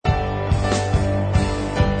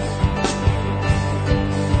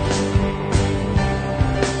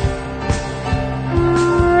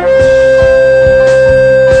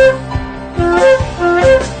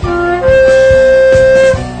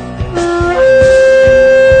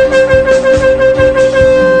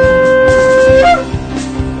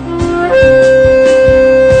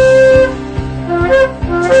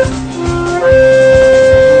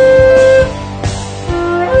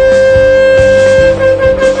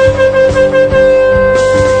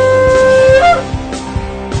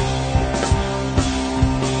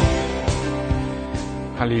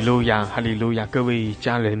利路亚，哈利路亚！各位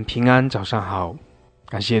家人平安，早上好！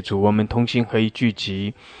感谢主，我们同心合一聚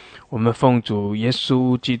集，我们奉主耶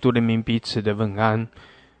稣基督的名彼此的问安，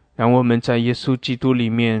让我们在耶稣基督里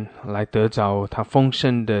面来得着他丰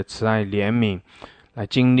盛的慈爱怜悯，来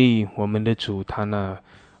经历我们的主他那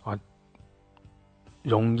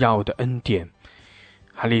荣耀的恩典。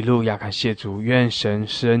哈利路亚！感谢主，愿神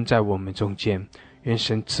施恩在我们中间，愿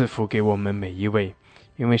神赐福给我们每一位，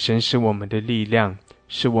因为神是我们的力量，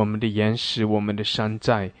是我们的岩石，我们的山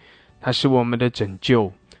寨，它是我们的拯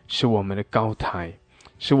救，是我们的高台，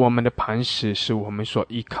是我们的磐石，是我们所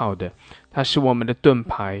依靠的，它是我们的盾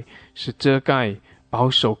牌，是遮盖保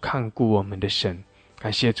守看顾我们的神。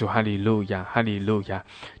感谢主，哈利路亚，哈利路亚！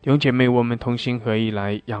弟兄姐妹，我们同心合意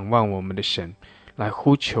来仰望我们的神，来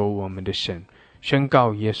呼求我们的神，宣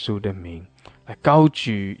告耶稣的名，来高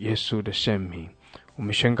举耶稣的圣名。我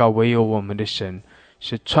们宣告，唯有我们的神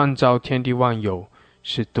是创造天地万有，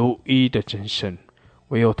是独一的真神，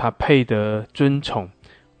唯有他配得尊崇，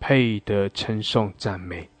配得称颂赞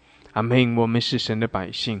美。阿们。我们是神的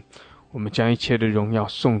百姓，我们将一切的荣耀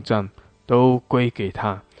颂赞都归给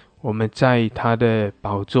他，我们在他的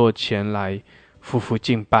宝座前来匍匐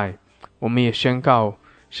敬拜。我们也宣告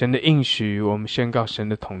神的应许，我们宣告神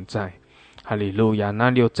的同在。哈利路亚！哪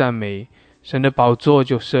里有赞美，神的宝座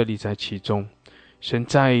就设立在其中。神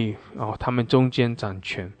在他们中间掌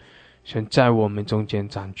权，神在我们中间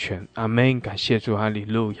掌权。阿们。感谢主，哈利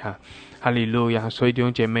路亚，哈利路亚！所以弟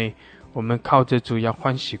兄姐妹，我们靠着主要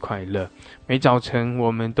欢喜快乐。每早晨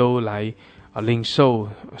我们都来领受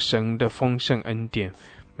神的丰盛恩典，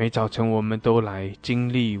每早晨我们都来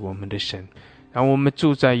经历我们的神，然后我们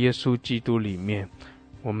住在耶稣基督里面，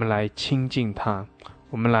我们来亲近他，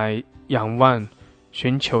我们来仰望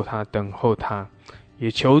寻求他，等候他，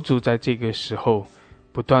也求主在这个时候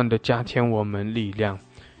不断的加添我们力量，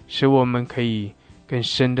使我们可以更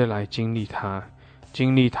深的来经历他，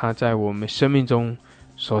经历他在我们生命中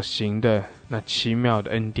所行的那奇妙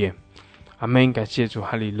的恩典。阿们。感谢主，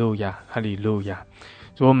哈利路亚，哈利路亚！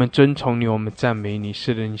主，我们尊崇你，我们赞美你。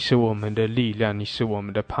是的，你是我们的力量，你是我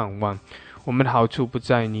们的盼望，我们的好处不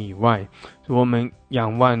在你以外。主，我们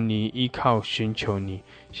仰望你，依靠寻求你。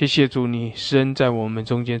谢谢主，你施恩在我们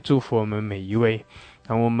中间，祝福我们每一位。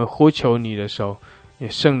当我们呼求你的时候，也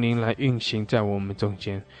圣灵来运行在我们中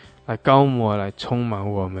间，来膏抹，来充满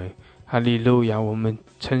我们。哈利路亚！我们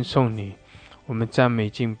称颂你，我们赞美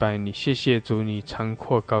敬拜你。谢谢主，你长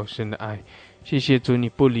阔高深的爱，谢谢主，你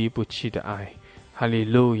不离不弃的爱。哈利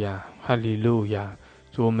路亚，哈利路亚！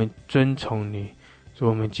主，我们尊崇你，主，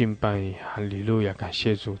我们敬拜你。哈利路亚！感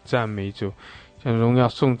谢主，赞美主，将荣耀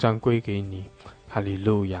颂赞归给你。哈利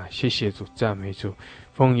路亚！谢谢主，赞美主，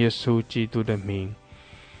奉耶稣基督的名。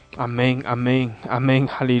阿们，阿们，阿们！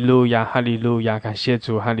哈利路亚，哈利路亚！感谢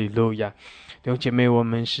主，哈利路亚！弟兄姐妹，我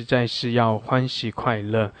们实在是要欢喜快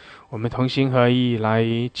乐，我们同心合意来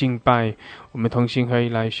敬拜，我们同心合意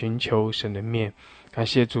来寻求神的面。感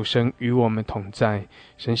谢主，神与我们同在，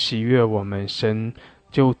神喜悦我们，神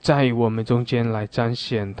就在我们中间来彰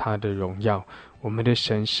显他的荣耀。我们的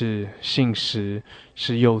神是信实，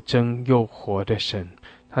是又真又活的神，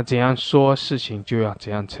他怎样说，事情就要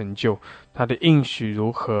怎样成就，他的应许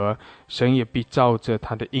如何，神也必照着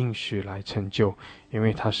他的应许来成就，因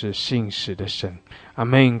为他是信实的神。阿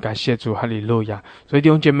们。感谢主，哈利路亚！所以弟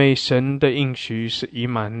兄姐妹，神的应许是以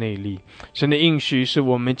马内利，神的应许是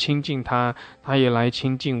我们亲近他，他也来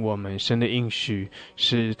亲近我们。神的应许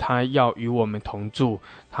是他要与我们同住，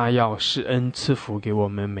他要施恩赐福给我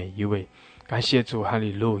们每一位。感谢主，哈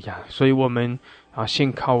利路亚！所以我们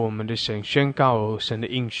信靠我们的神，宣告神的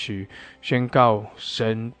应许，宣告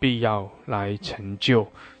神必要来成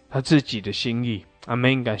就他自己的心意。阿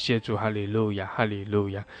们。感谢主，哈利路亚，哈利路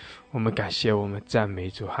亚！我们感谢，我们赞美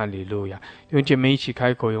主，哈利路亚！用姐妹一起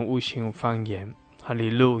开口，用悟性，用方言，哈利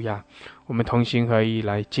路亚！我们同心合意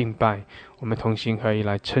来敬拜，我们同心合意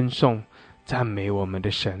来称颂赞美我们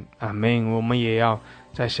的神。阿们。我们也要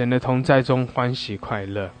在神的同在中欢喜快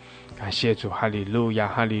乐。感谢主，哈利路亚，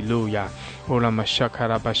哈利路亚！乌拉玛夏卡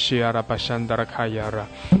拉巴西阿拉巴山达拉卡亚拉，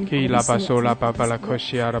基拉巴索拉巴巴拉科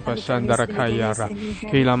西阿拉巴山达拉卡亚拉，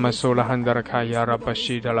基拉玛索拉汉达拉卡亚拉巴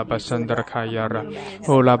西达拉巴山达拉卡亚拉，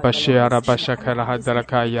乌拉巴西阿拉巴夏卡拉哈达拉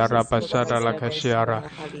卡亚拉巴萨达拉卡西阿拉，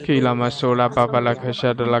基拉玛索拉巴巴拉卡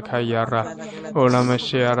西达拉卡亚拉，乌拉玛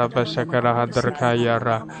西阿拉巴夏卡拉哈达拉卡亚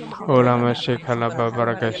拉，乌拉玛西卡拉巴巴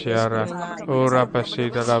拉卡西阿拉，乌拉巴西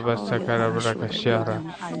达拉巴萨卡拉巴拉卡西阿拉，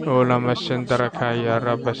乌拉 lama shandara kaya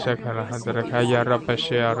rabba shakara handara kaya rabba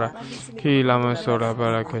shiara ki lama sola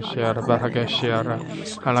baraka shiara baraka shiara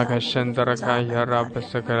halaka shandara kaya rabba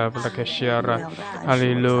shakara baraka shiara哈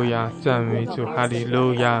利路亚，赞美主，哈利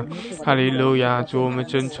路亚，哈利路亚，主我们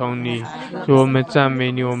尊崇你，主我们赞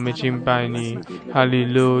美你，我们敬拜你，哈利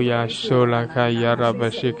路亚，苏拉卡亚拉巴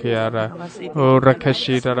西卡亚拉，哦拉卡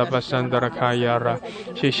西达拉巴山达拉卡亚拉，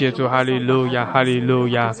谢谢主，哈利路亚，哈利路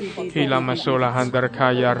亚，希拉玛苏拉汉达拉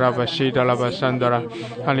卡亚拉巴西达拉巴山达拉，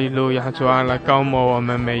哈利路亚，主啊来高摩我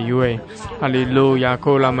们每一位，哈利路亚，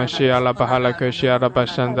库拉玛西亚拉巴哈拉克西亚拉巴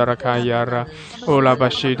山达拉卡亚拉，哦拉巴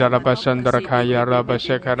西达拉巴山达拉卡亚拉巴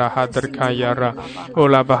西卡拉哈达拉卡亚拉，哦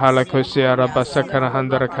拉巴哈拉克西亚拉巴萨卡拉汉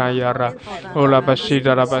达拉卡亚拉，哦拉巴西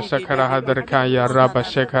达拉巴萨卡拉哈达拉卡亚拉巴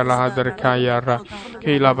西卡拉哈达拉卡亚拉，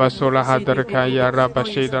希拉巴苏拉哈达拉卡亚拉巴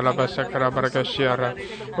西达拉巴萨卡拉巴拉克西亚拉，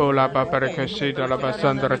哦拉巴巴拉克西达拉巴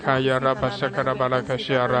山达拉卡亚拉巴萨卡拉巴拉克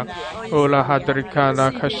西亚拉，哦拉哈达拉卡拉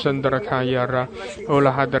卡山达拉卡亚拉，哦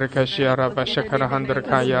拉哈达拉克西亚拉巴萨卡拉汉达拉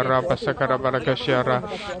卡亚拉巴萨卡拉巴拉克西亚拉，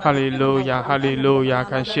哈利路亚，哈利路亚，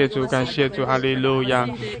感谢主，感谢主，哈利路亚，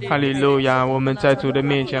哈利路亚，我们在主的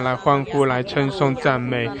面前来欢呼，来称颂赞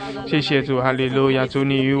美，谢谢主，哈利路亚，主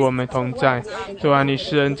你与我们同在，主啊你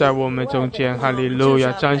施恩在我们中间，哈利路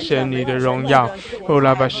亚，彰显你的荣耀，哦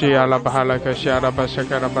拉巴西亚拉巴哈拉克西亚拉巴萨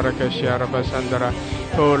卡拉巴拉克西亚拉巴山达拉，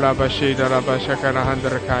哦拉巴西达拉巴萨卡拉汉达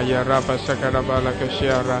拉卡亚拉巴萨卡拉巴拉克西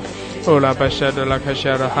亚拉，哦拉巴沙达拉克西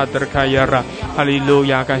亚拉哈达拉卡亚拉，哈利路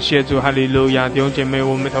亚，感谢主，哈利路亚，弟兄姐妹，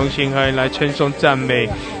我们同心合一来称颂赞美，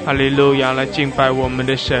哈利路亚，来敬拜我们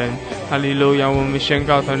的神，哈利路亚，我们宣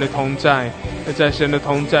告神的同在，在神的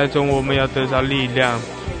同在中我们要得到力量，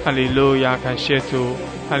哈利路亚，感谢主，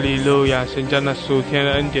哈利路亚，神将那属天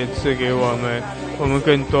的恩典赐给我们，我们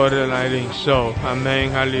更多的来领受，阿们，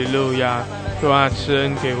哈利路亚，主啊赐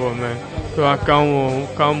恩给我们，主啊高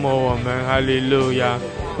摩我们，哈利路亚，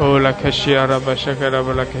哦拉克西亚拉巴沙卡拉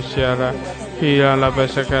巴拉克西亚拉，伊拉拉巴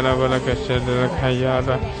沙卡拉巴拉克西亚拉卡亚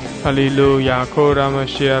拉，哈利路亚，库拉玛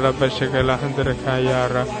西亚拉巴沙卡拉汉德拉卡亚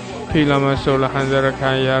拉，伊拉玛苏拉汉德拉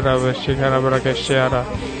卡亚拉巴西卡拉巴拉克西亚拉，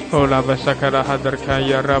哦拉巴沙卡拉汉德拉卡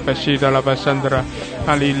亚拉巴西达拉巴山德拉，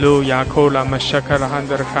哈利路亚，库拉玛沙卡拉汉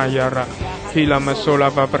德拉卡亚拉，伊拉玛苏拉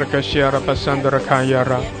巴巴拉克西亚拉巴山德拉卡亚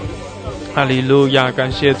拉，哈利路亚，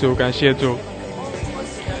感谢主，感谢主。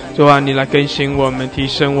主啊，你来更新我们，提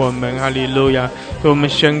升我们，哈利路亚！主，我们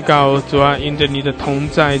宣告，主啊，因着你的同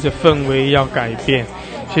在，这氛围要改变。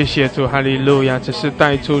谢谢主，哈利路亚！这是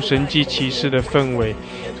带出神迹奇事的氛围，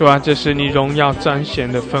主啊，这是你荣耀彰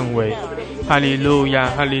显的氛围，哈利路亚，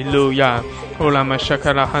哈利路亚！哦拉玛沙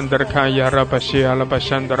卡拉汉德卡亚拉巴西亚拉巴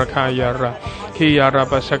山德卡亚拉，基亚拉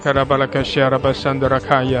巴沙卡拉巴拉卡西亚拉巴山德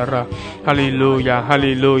卡亚拉，哈利路亚，哈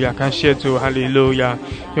利路亚！感谢主，哈利路亚！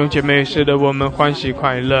用姐妹使得我们欢喜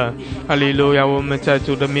快乐，哈利路亚！我们在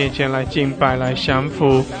主的面前来敬拜，来降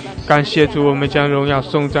服，感谢主，我们将荣耀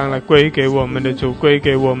颂赞来归给我们的主，归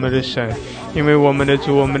给我们的神，因为我们的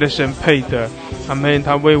主，我们的神配得，阿们，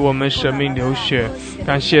他为我们生命流血，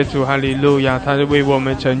感谢主，哈利路亚！他是为我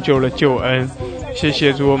们成就了救恩，谢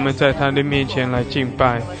谢主，我们在他的面前来敬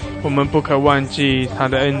拜，我们不可忘记他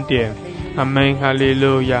的恩典，阿们，哈利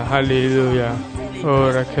路亚，哈利路亚。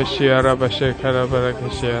哦，拉克西亚拉巴谢卡拉巴拉克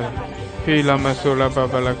西亚，希拉玛苏拉巴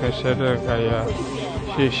巴拉克西亚拉卡亚，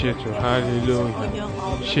谢谢主，哈利路亚，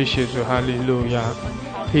谢谢主，哈利路亚，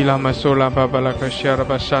希拉玛苏拉巴巴拉克西亚拉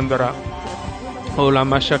巴山德拉，哦拉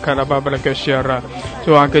玛沙卡拉巴巴拉克西亚拉，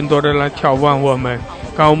主啊，更多的来眺望我们，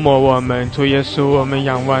高摩我们，主耶稣，我们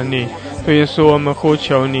仰望你，主耶稣，我们呼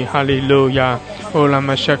求你，哈利路亚，哦拉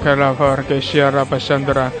玛沙卡拉巴巴拉克西亚拉巴山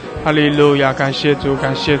德拉。哈利路亚，感谢主，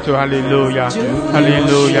感谢主，哈利路亚，哈利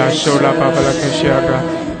路亚，受拉巴巴拉克西亚拉，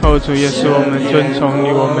哦主耶稣，我们尊崇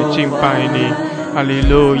你，我们敬拜你，哈利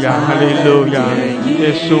路亚，哈利路亚，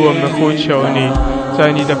耶稣，我们呼求你，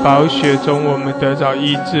在你的宝血中我们得到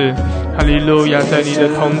医治，哈利路亚，在你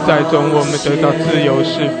的同在中我们得到自由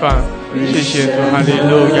释放，谢谢主，哈利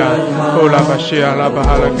路亚，哦拉巴西亚拉巴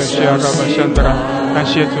哈拉克西亚拉巴山德拉，感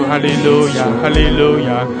谢主，哈利路亚，哈利路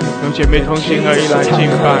亚，用姐妹同心合一来敬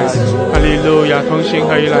拜，哈利路亚，同心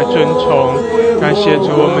合一来尊崇，感谢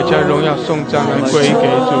主，我们将荣耀颂赞来归给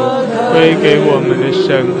主，归给我们的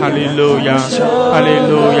神，哈利路亚，哈利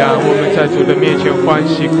路亚，我们在主的面前欢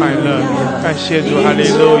喜快乐，感谢主，哈利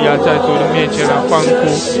路亚，在主的面前来欢呼，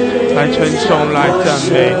来称颂，来赞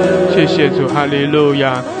美，谢谢主，哈利路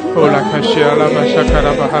亚。哦拉克西亚拉巴沙卡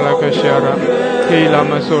拉巴哈拉克西亚拉，基拉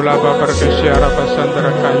玛苏拉巴巴拉克西亚拉巴山德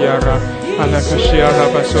拉卡亚拉，哈拉克西亚拉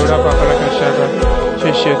巴苏拉巴巴拉克西亚拉，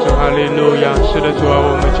谢谢主，哈利路亚！是的，主啊，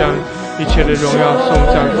我们将一切的荣耀颂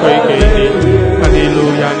赞归给你，哈利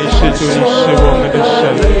路亚！你是主，你是我们的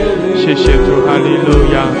神，谢谢主，哈利路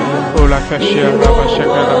亚。哦，拉克西亚拉巴谢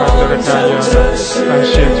克拉哈德的卡亚，感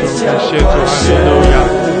谢主，感谢主，哈利路亚，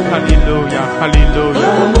哈利路亚，哈利路亚，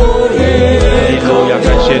哈利路亚，感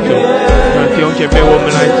谢主。弟兄姐妹，我们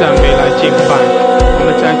来赞美，来敬拜，我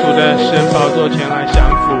们在主的施恩宝座前来降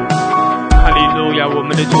服。哈利路亚，我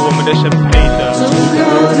们的主，我们的神配得。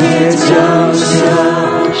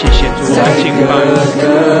谢谢主，我们敬拜。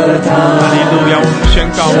哈利路亚，我们宣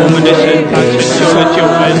告我们的神他成就了救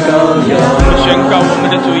恩。我们宣告我们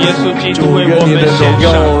的主耶稣基督为我们献上，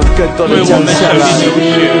为我们舍命流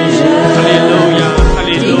血。哈利路亚，哈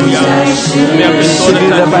利路亚，我们要更多的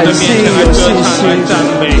在主的面前来歌唱，来赞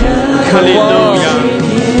美。哈利路亚，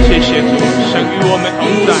谢谢主，神与我们同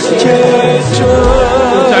在，主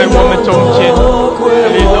在我们中间。哈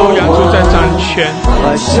利路亚，主在掌权。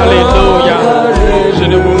哈利路亚，是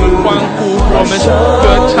的，我们欢呼，我们歌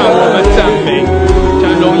唱，我们赞美，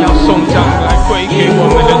将荣耀颂赞来归给我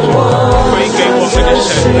们的主，归给我们的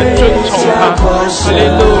神，来尊崇他。哈利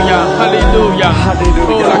路亚，哈利路亚，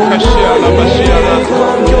哦，拉卡西亚，拉巴西亚拉，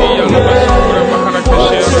伊亚拉巴西亚拉巴哈拉卡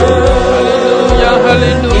西亚，哈利路亚，哈利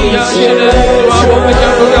路亚，是的，主啊，我们将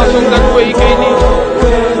荣耀颂赞归给你。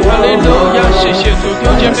哈利路亚，谢谢主，弟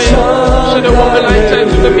兄姐妹，是的，我们来在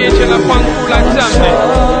主的面前来欢呼，来赞美。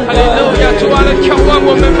哈利路亚，主啊，来眺望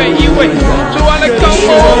我们每一位，主啊，来高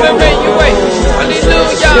摩我们每一位。哈利路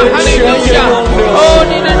亚，哈利路亚，哦，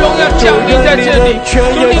你的荣耀降临在这里，主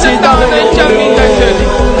你的大能降临在这里。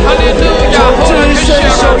哈利路亚，后来就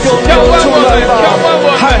想眺望我们，眺望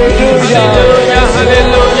我们。哈利路亚，哈利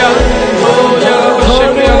路亚，哦呀，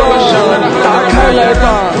打开来吧。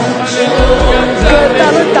各大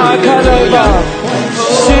门打开了吧，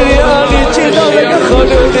希利亚，你进到那个河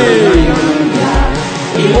流里。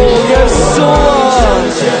哦，耶稣啊，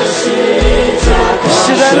使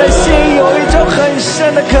人的心有一种很深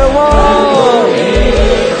的渴望，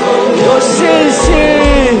有信心，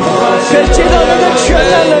可以进到那个全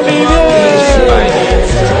然的里面。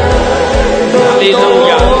哈利路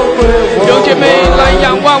亚，弟兄姐妹，来仰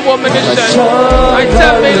望我们的神，来赞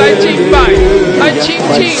美，来敬拜，来亲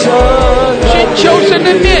近，寻求神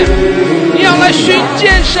的面。你要来寻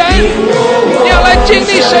见神，你要来经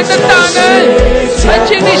历神的大能，来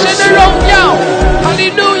经历神的荣耀。哈利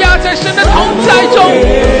路亚，在神的同在中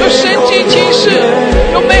有神迹奇事，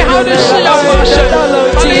有美好的事要发生。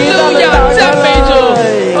哈利路亚，赞美主，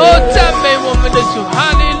哦，赞美我们的主。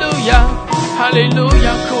哈利路亚，哈利路亚，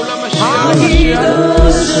哈利路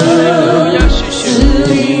亚，谢谢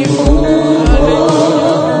主。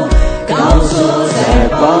高坐在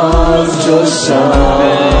宝座上，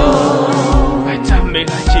来赞美，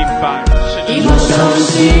来敬拜，一路上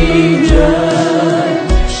行人，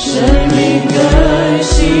生命更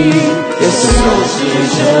新，耶稣是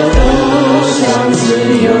这路上自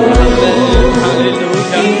由，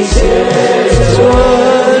一切尊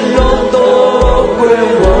荣都归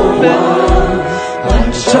我王，欢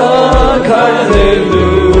唱哈利路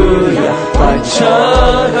亚，欢唱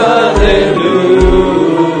哈利路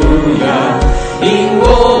亚，因我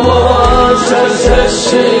站在十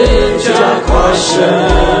架跨身，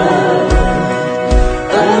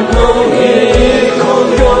恩浓一空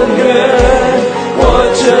永远，我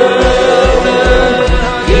真的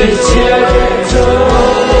一切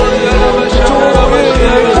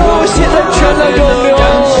不息的全然永留，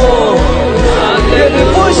愿你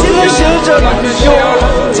不息的使者有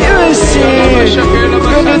运行，愿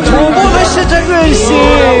你徒步的使者运行。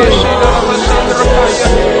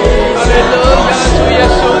哈利路亚，主耶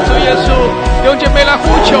稣，主耶稣，弟兄姐妹来呼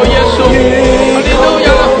求耶稣。哈利路亚，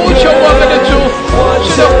来呼求我们的主，是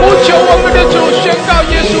的，呼求我们的主，宣告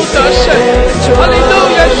耶稣得胜。哈利路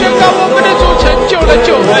亚，宣告我们的主成就了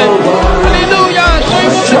救恩。哈利路亚，所以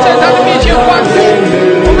我们在他的面前欢呼，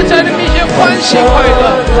我们在他的面前欢喜快乐。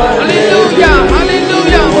哈利路亚，哈利路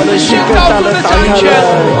亚，我们宣告主的掌权，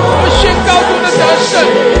我们宣告主的得胜。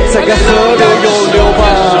这个河流涌流吧，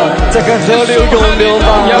这个河流涌流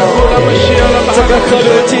吧，这个河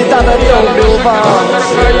流极大的涌流吧。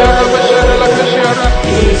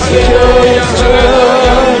主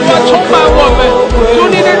啊，充满我们，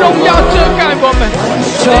主你的荣耀遮盖我们。哈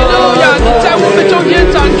利路亚，你在我们中间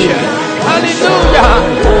掌权。哈利路亚，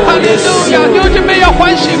哈利路亚，弟兄姐妹要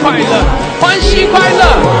欢喜快乐，欢喜快乐。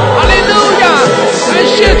哈利路亚，感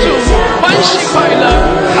谢主，欢喜快乐。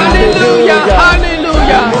哈利路亚，哈利路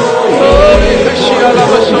亚。哦，可西阿拉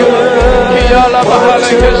巴松，基阿拉巴哈莱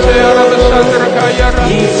克西阿拉巴山德卡亚拉，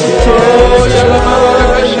哦，亚拉巴哈莱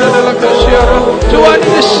克西阿拉克西阿拉。主啊，你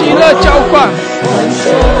的喜乐浇灌，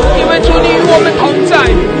因为主你与我们同在，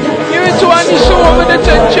因为主啊，你是我们的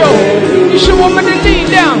拯救，你是我们的力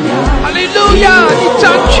量。哈利路亚，你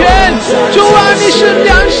掌权，主啊，你是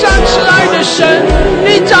梁山之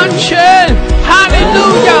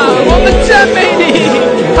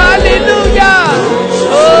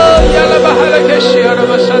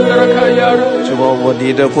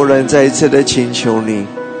你的仆人再一次的请求你，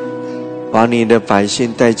把你的百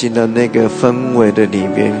姓带进到那个氛围的里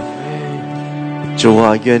面。主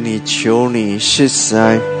啊，愿你求你施慈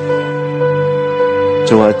爱，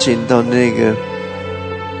主啊，进到那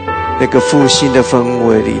个复兴的氛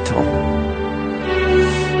围里头。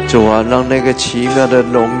主啊，让那个奇妙的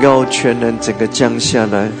荣耀全能整个降下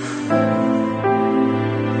来，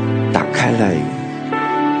打开来，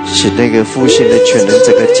使那个复兴的全能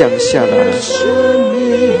整个降下来，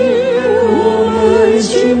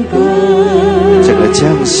整个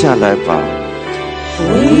降下来吧。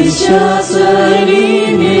跪下在你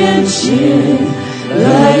面前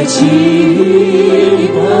来敬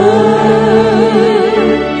拜，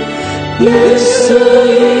耶稣以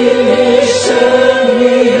生命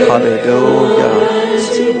哈利路亚，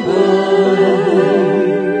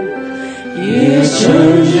也承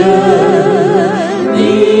认你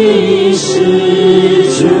是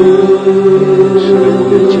主。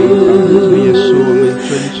耶稣，我们尊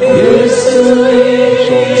崇耶稣以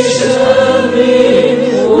生命，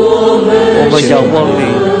我们仰望你。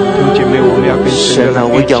弟兄姐妹，我们要跟神来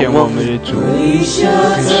遇见我们的主，跟神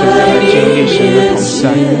来经历神的同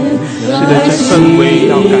在。是的，这氛围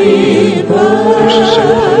要改变，就是神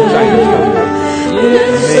同在的氛围。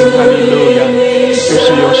哈利路亚，就是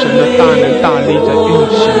有神的大能大力在运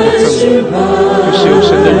行的氛围，就是有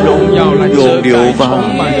神的荣耀来遮盖充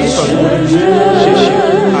满的氛围。谢谢主，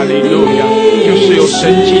哈利路亚，就是有神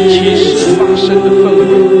迹奇事发生的氛围。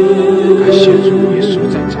感谢主，耶稣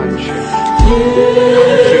在掌权，靠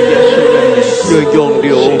着耶稣的名，就永流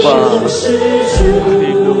吧。哈利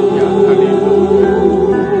路亚，哈利路亚。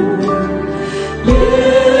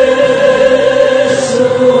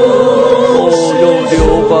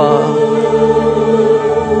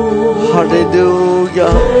哈利路亚！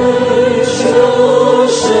求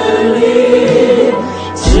神灵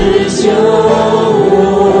指教我，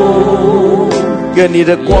愿你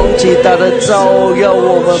的光极大的照耀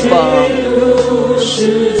我们吧。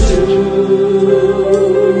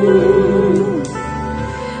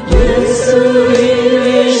耶稣以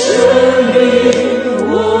生命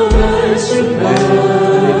我们敬拜，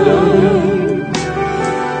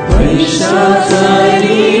跪下在你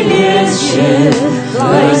面前。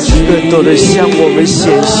更多的向我们显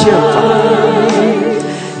现吧，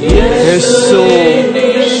耶稣，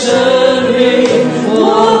生命我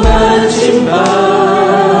们敬拜，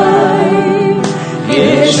也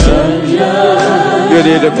承认愿你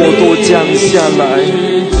的国度降下来，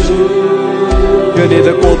愿你的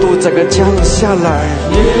国度整个降下来。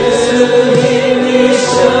耶稣你生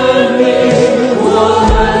命我们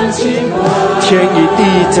敬拜，天与地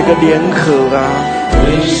这个联合啊！跪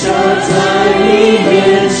下在你面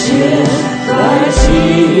前来敬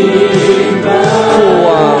拜，父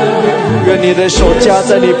啊，愿你的手加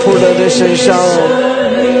在你仆人的身上。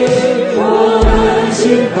我们敬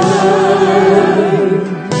拜，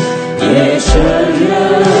也承认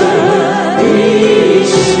你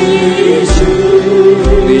是主，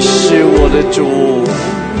你是我的主，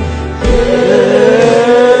耶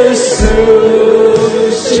稣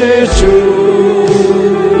是主。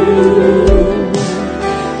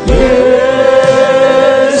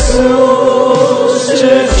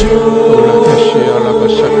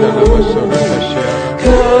恳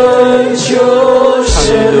求神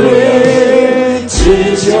灵指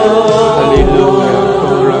教我，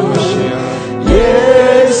耶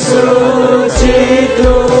稣基督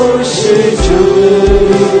是主，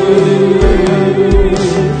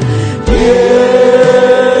耶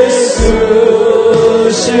稣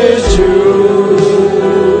是主，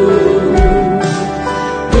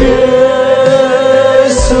耶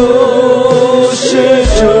稣是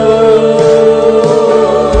主。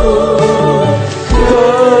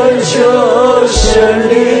神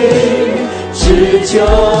灵指教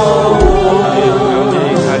我，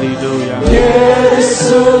耶稣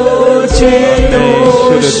基督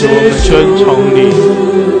是主。我们尊崇你，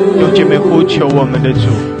用姐妹呼求我们的主，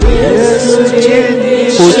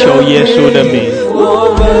呼求耶稣的名。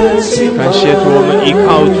感谢主，我们依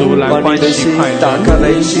靠主来欢喜快乐，来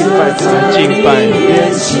敬拜，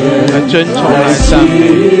来尊崇，来赞美。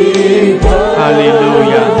哈利路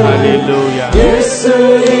亚，哈利路亚。耶稣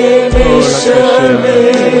以你生命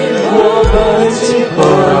我们敬拜，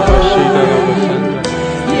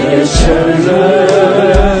也承认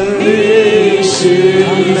你是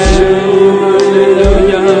主，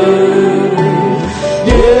耶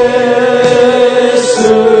稣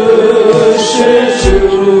是主，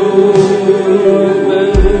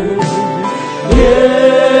耶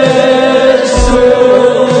稣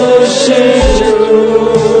是主。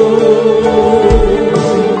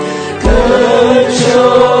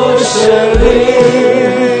神灵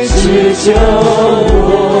救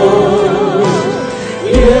我，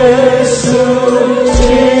耶稣基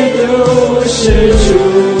督是主。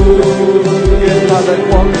愿他的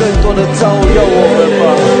光更多的照耀我们吧。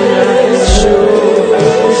主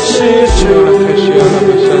是主，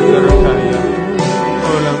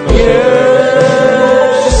耶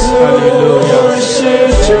稣是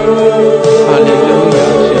主，哈利路亚，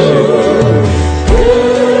谢谢主。领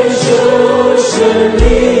受生命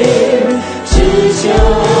之教，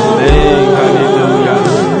哈利路亚，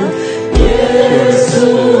耶稣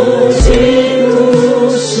基督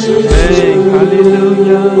是主。哈利路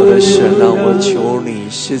亚，我的神啊，我求你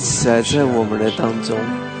是慈爱在我们的当中，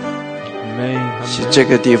使这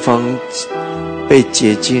个地方被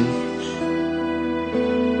洁净。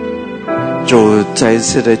主再一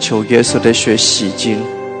次的求耶稣的血洗净，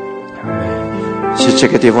使这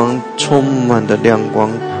个地方充满了亮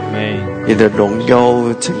光，你的荣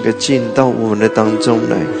耀整个进到我们的当中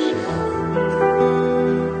来。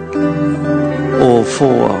哦，父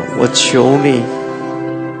啊，我求你，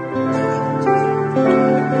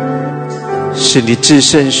使你至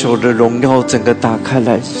圣所的荣耀整个打开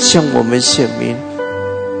来，向我们显明，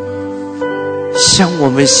向我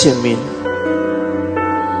们显明，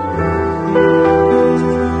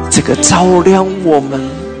这个照亮我们，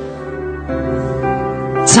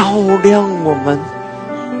照亮我们。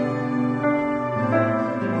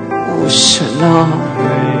哦，神啊，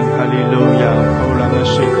哈利路亚，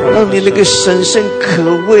让你那个神圣可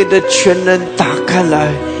畏的全能打开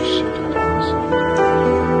来。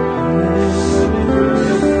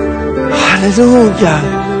哈利路亚，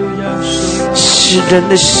使人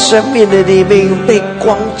的生命的里面被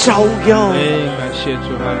光照耀。感谢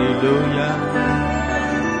主，哈利路亚。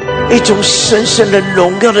一种神圣的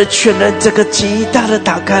荣耀的全能，这个极大的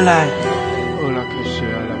打开来。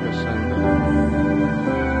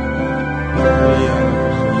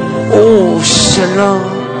哦，神啊，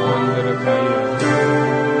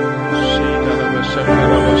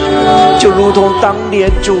就如同当年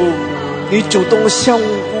主，你主动向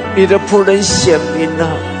你的仆人显明了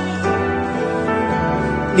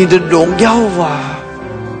你的荣耀啊，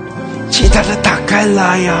极大的打开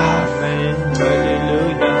来呀。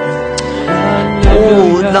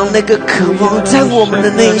哦，让那个渴望在我们的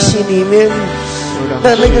内心里面，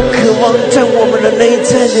让那个渴望在我们的内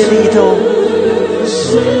在的里头。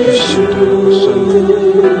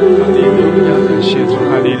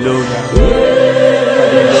哈利路亚，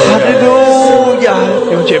哈利路亚！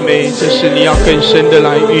弟兄姐妹，这是你要更深的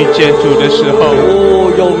来遇见主的时候，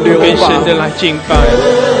更深的来敬拜，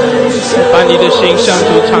把你的心向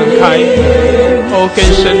主敞开，更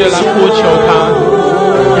深的来呼求他，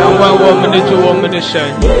仰望我们的主，我们的神。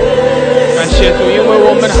感谢主，因为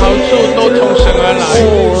我们的好处都从神而来，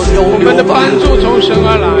我们的帮助从神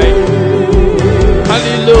而来。哈利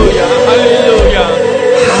路亚，哈利路亚！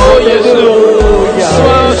耶稣，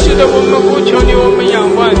是的，我们呼求你，我们仰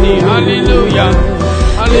望你。哈利路亚，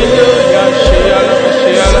哈利路亚，谢了，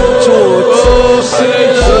谢了，主，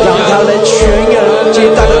让他的泉源极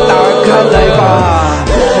大的打开来吧，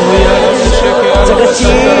这个极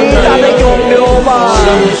大的涌流吧，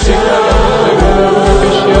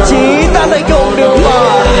极大的涌流吧。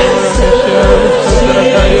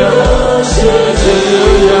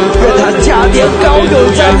愿他加点膏油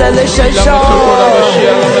在人的身上，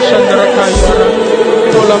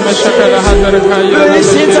运行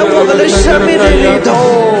在我们的生命的里头。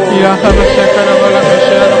耶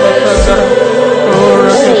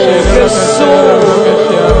稣，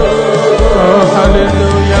哈利路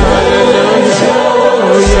亚，哈利路亚，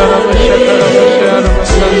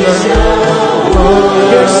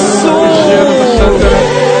耶稣。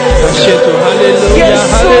感谢主，哈利路亚，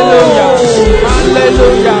哈利路亚，哈利路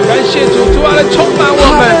亚！感谢主，主啊来充满我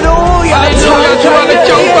们，哈利路亚，主啊来浇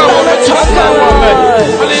灌我们，充满我们，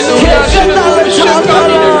哈利路亚！是的，我们宣告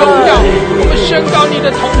你的荣耀，我们宣告你的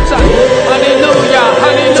同在，哈利路亚，哈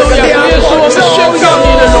利路亚！主耶稣，我们宣告你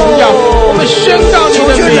的荣耀，我们宣告你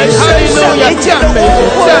的名，哈利路亚！赞美主，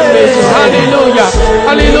赞美主，哈利路亚，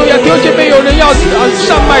哈利路亚！弟兄姐妹，有人要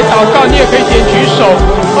上麦祷告，你也可以点举手。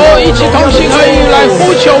一起同心合意来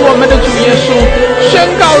呼求我们的主耶稣，宣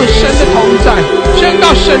告神的同在，宣告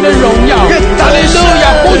神的荣耀，哈利路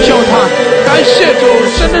亚！呼求他，感谢主，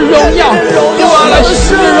神的荣耀，主啊，来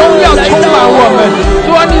神的荣耀充满我们，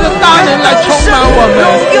主啊，你的大能来充满我们，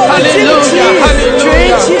哈利路亚，哈利路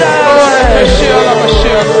亚！感谢了，感谢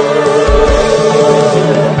了。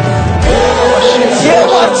耶和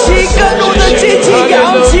华七根路的荆棘扬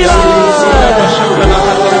起来，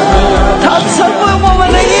他成为我们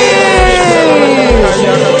的义，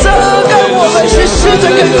遮盖我们是世这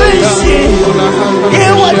个运行。耶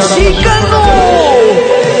和华七根路，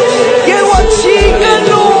耶和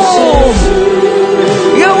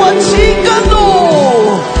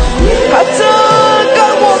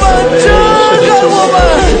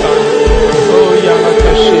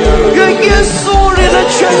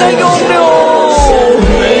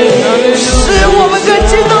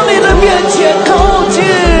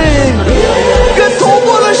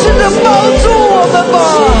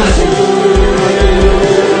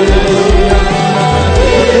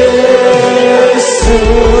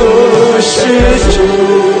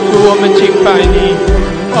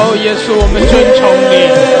耶稣，我们尊崇你。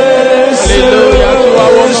哈利路亚，主啊，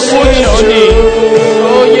我们呼求你。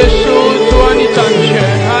哦，耶稣，主啊，你掌权。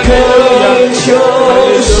哈利路亚，哈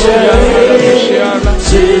利路亚，哈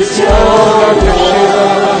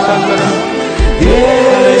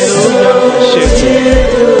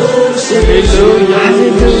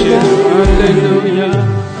利路亚，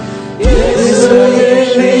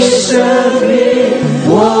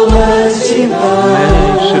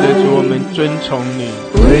是的，主，我们尊崇你，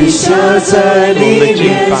跪下在你面前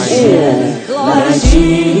来敬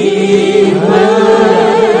拜，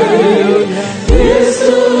耶稣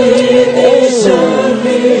因你生命，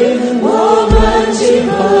我们敬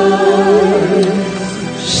拜。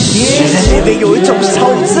是的，里面有一种超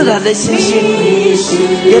自然的信心，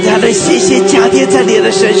愿他的信心加添在你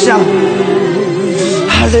的身上。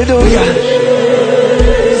哈利路亚，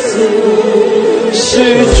是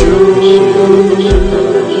主，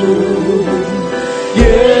耶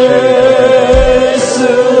稣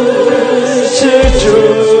是主，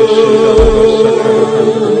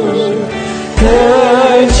恳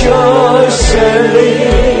求神灵，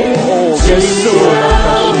耶稣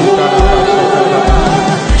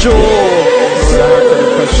主，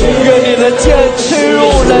愿你的剑刺入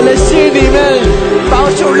人的心里面，帮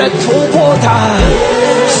助人突破它，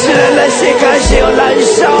使人的心开始有燃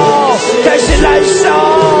烧，开始燃烧，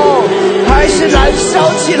还是燃烧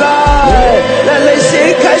起来，人的心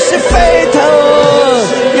开始沸腾，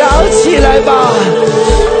摇起来吧，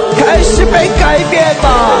开始被改变吧。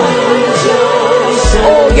哦，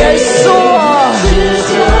耶稣啊！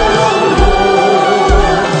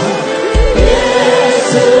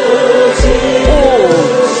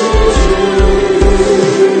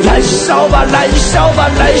燃烧吧，燃烧吧，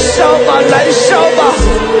燃烧吧，燃烧吧！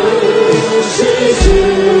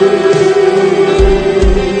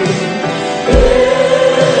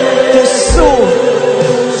耶稣，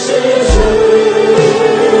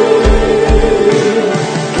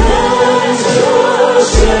恳求神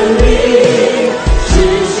灵指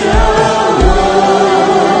教我，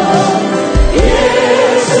耶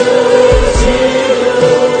稣基督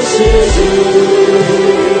是主。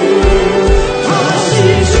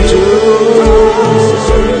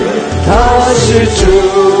他是主，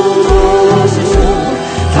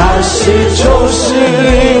他是重视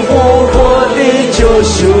灵活过的救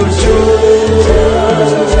赎主，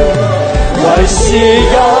万膝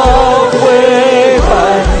要跪拜，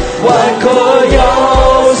万口要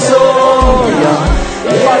颂扬，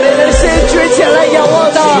把你的心举起来仰望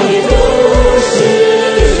他，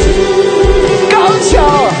高强，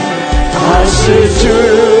他是主，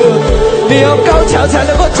你要高强才能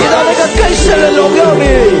够进到那个更深的荣耀里。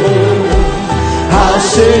他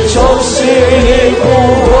是重视灵活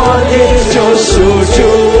过的救赎主，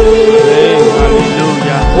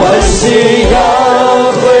万膝要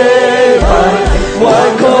跪拜，万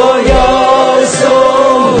口要颂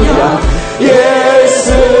扬，耶稣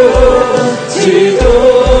基督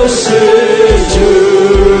是主，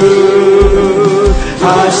他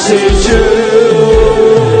是主，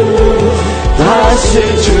他是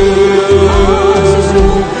主，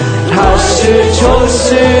他是重视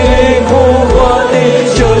灵活过的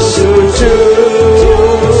救赎主，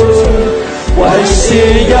万膝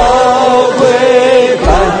要跪拜，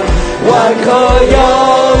万口要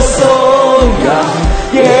颂扬，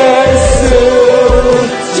耶稣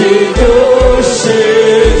基督是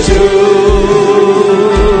主，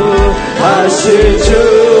他是主，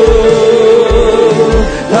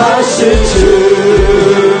他是主，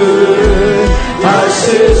他是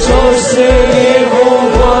重视灵活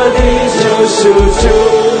过的救赎主。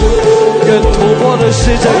更突破的使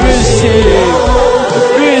者运行，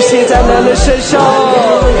运行在人的身上。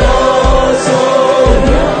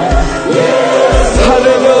哈利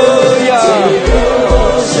路亚！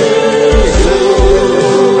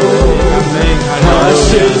他是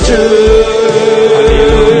主，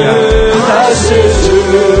他是主，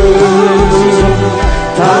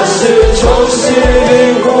他是重视灵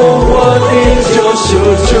活过的救赎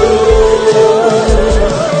主，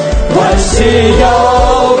万膝要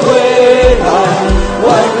跪拜，万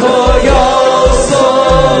口要颂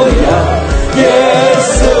扬，耶稣。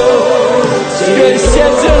愿先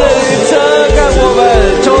知的灵遮盖我们，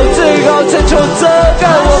从最高层处遮盖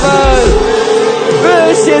我们，运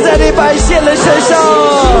行在你百姓的身上，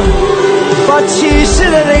把启示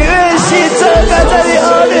的灵运行遮盖在你儿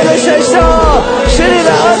女的身上，使你的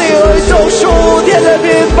儿女有一种属天的明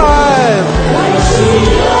白，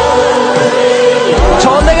从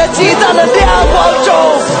那个极大的亮光中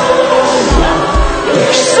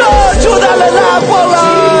射出他的大光来，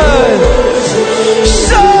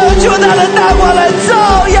射出他的大光来照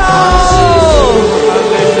耀。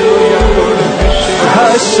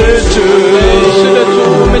主。是的，主，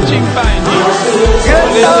我们敬拜你。愿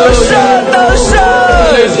得胜，得胜。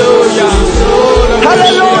他的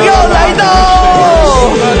荣耀来到。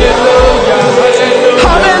哈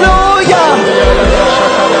利路亚。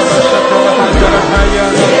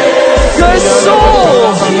耶稣。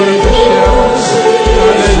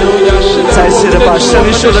再次的把生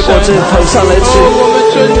命树的果子捧上来吃。我们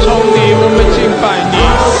尊崇你，我们敬拜你。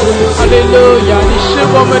哈利路亚，你是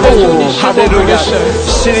我们的主，你是我们的神。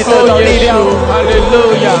使你得到力量。哈利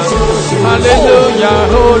路亚，哈利路亚，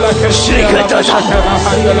使你可得到。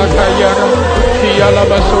哈利路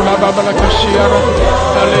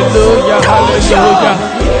亚，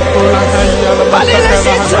把你的心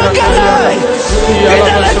敞开来，愿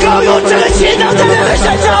他来高用这个祈祷在你的身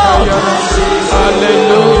上。哈利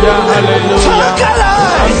路亚，哈利路亚，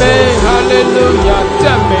阿门，哈利路亚，赞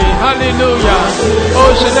美，哈利路亚。哦，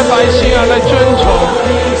神的百姓啊，来尊崇，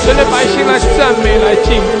神的百姓来赞美，来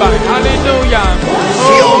敬拜，哈利路亚。哦，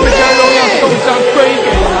我们将荣耀颂赞归给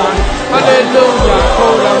他，哈利路亚。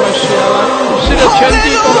哦，拉玛西亚拉，是的，全地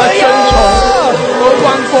都来尊崇，哦，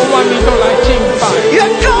万国万民都来敬拜。愿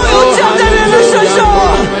高油降在你的身上，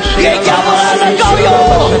愿亚伯拉的高油。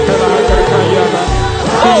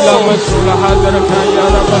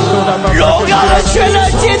荣耀的权能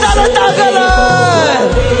接到了大个人，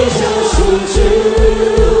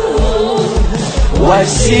万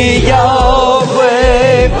膝要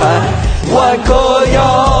跪拜，万口要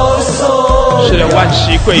颂。是的，万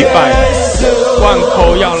膝跪拜，万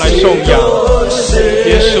口要来颂扬。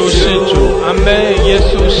耶稣是主，阿门。耶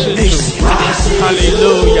稣是主，哈利路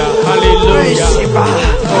亚，哈利路亚。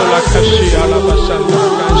哦，拉卡西亚拉巴山，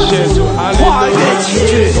感谢主，哈利路亚。跨越几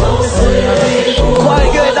句，跨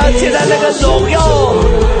越到现在那个荣耀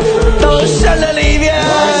都圣的里面，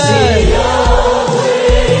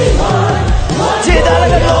进到那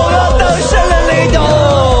个荣耀都圣的里头。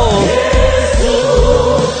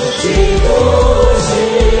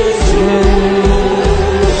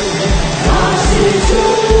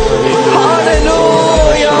哈利路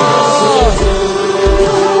亚！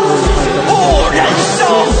哦，燃烧，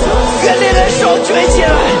愿你的手举起来，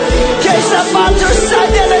天上发出闪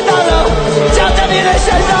电的大能，降在你的身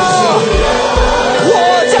上，我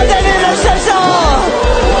降在你的身上，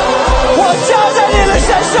我降在你的身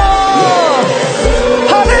上，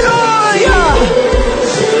哈利路亚！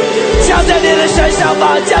降在你的身上吧，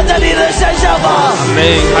降在你的身上吧。阿门，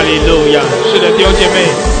哈利路亚。是的，弟兄姐妹，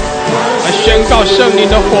来宣告圣灵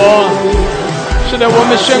的火。是的，我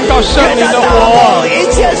们宣告圣灵的火。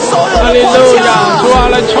哈利路亚，主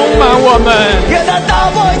啊，来充满我们。愿他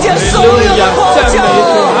打破一切所有的框架。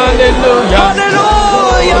哈利路亚，哈利路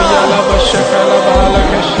亚。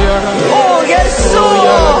哦，耶稣。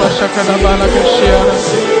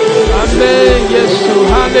阿门，耶稣，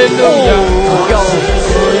哈利路亚。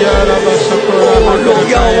荣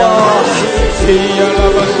耀啊！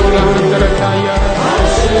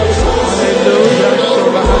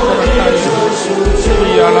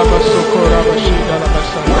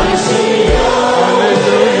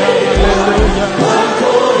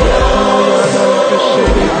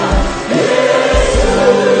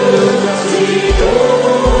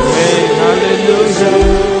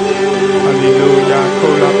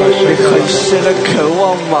你很深的渴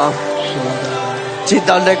望吗？进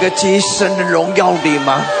到那个极深的荣耀里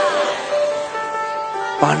吗？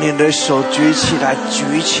把你的手举起来，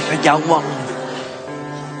举起来仰望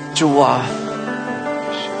主啊！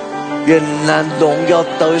愿那荣耀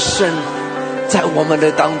得胜在我们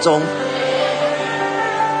的当中。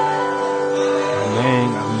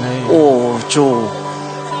哦，主，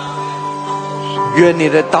愿你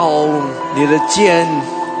的刀、你的剑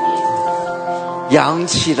扬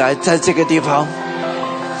起来，在这个地方，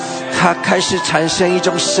它开始产生一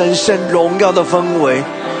种神圣荣耀的氛围，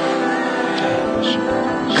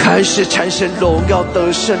开始产生荣耀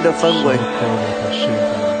得胜的氛围。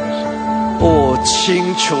哦，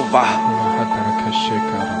清楚吧？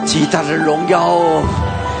极大的荣耀，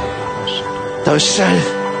得胜，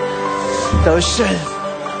得胜，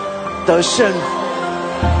得胜，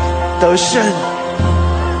得胜，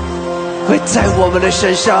会在我们的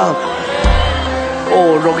身上。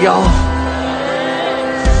哦，荣耀！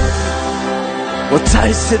我再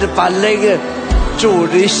次的把那个主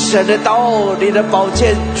你神的刀、你的宝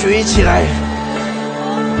剑举起来，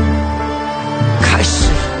开始。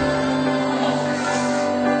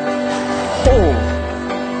哦，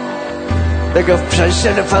那个神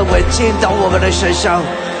圣的氛围进到我们的身上，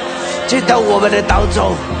进到我们的当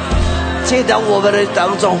中，进到我们的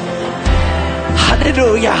当中。哈利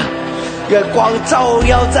路亚！愿光照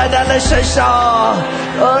耀在他的身上，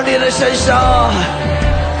你的身上。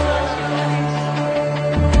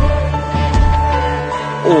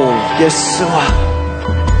哦，耶稣啊！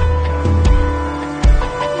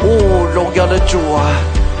哦，荣耀的主啊！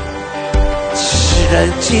使人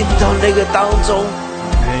进到那个当中，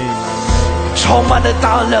充满了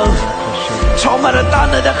大能，充满了大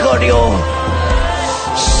能的河流，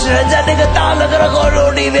使人在那个大能的河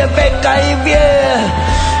流里面被改变，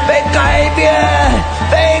被改变，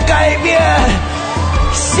被改变。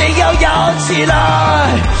心要扬起来，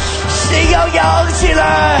心要扬起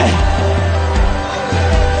来。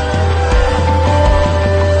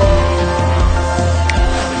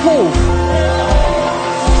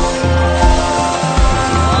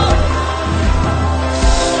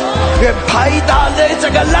愿拍打那这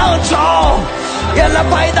个浪潮，愿来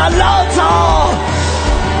拍打浪潮，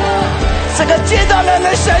这个进到人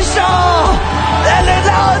的身上，人的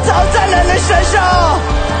浪潮在人的身上，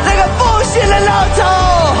那个复兴的浪潮。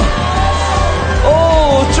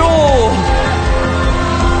哦，主，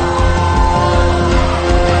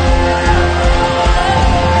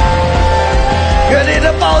愿你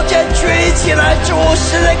的宝剑举起来，主，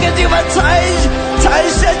使那个地方产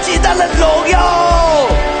生极大的荣耀。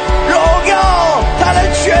荣耀他的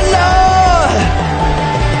全能，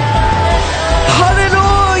哈利路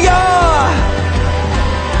亚！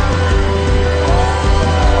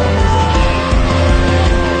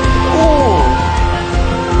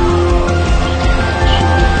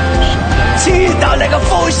进到那个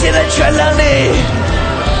复兴的全能里，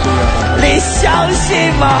你相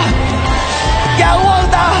信吗？仰望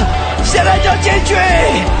他，现在就进去。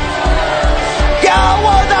仰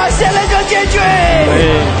望他，现在就进去！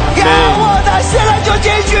仰望他，现在就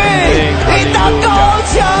进去！你打高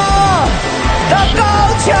墙，打高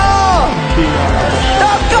墙，打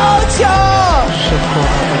高墙！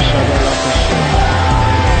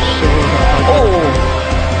哦，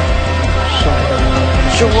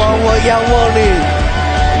主啊，我仰望你！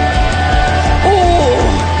哦。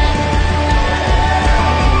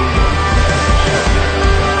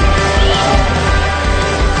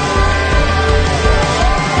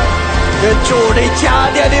愿主你加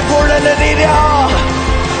添你仆人的力量，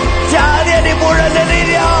加添你仆人的力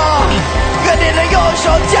量，愿你的右手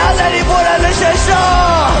加在你仆人的身上，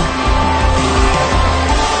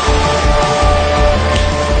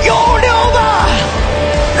涌流吧，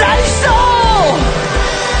燃烧！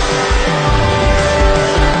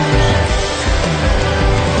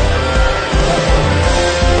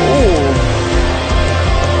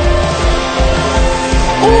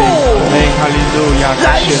哈利路亚！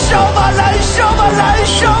燃烧吧，燃烧吧，燃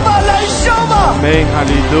烧吧，燃烧吧！哈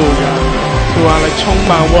利路亚！主啊，来充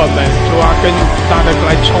满我们，主啊，更大的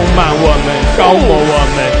来充满我们，高摩我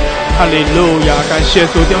们。哈利路亚！感谢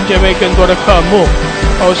主，弟兄姐妹，更多的渴慕，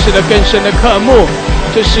是的，更深的渴慕。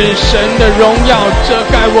这是神的荣耀遮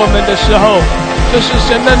盖我们的时候，这是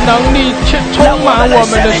神的能力充满我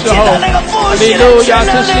们的时候。哈利路亚！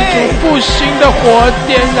这是主复兴的火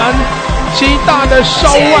点燃。极大的烧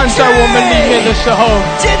万在我们里面的时候，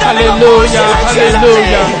哈利路亚，哈利路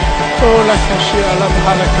亚。哦，拉卡西阿拉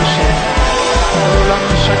巴拉卡西，哦，拉玛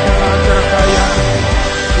沙卡拉德拉卡亚，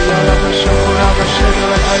亚拉玛沙库拉玛沙德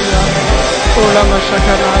拉卡亚，哦，拉玛沙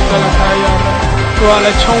卡拉德拉卡亚。主啊，来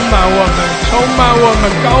充满我们，充满我们，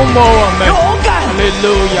高摩我们。勇敢，哈利路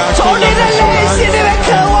亚。从你的内心里面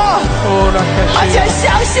渴望，而且相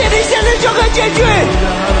信你现在就可以进去。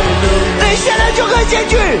你现在就可以进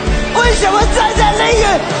去，为什么站在那个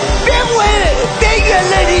边缘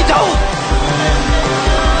的里头？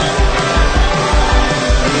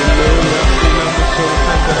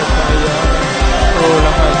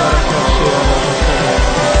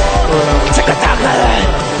这个打开来，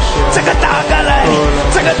这个打开来，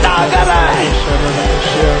这个打开来！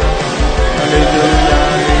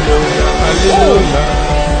哦，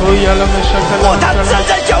他正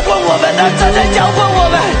在浇灌我们，他正在浇灌我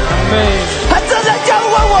们，他正在浇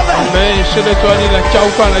灌我们。是的，主啊，你来浇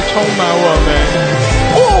灌，来充满我们。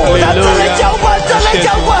哦，他正在浇灌，正在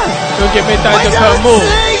浇灌。兄姐妹带着渴慕，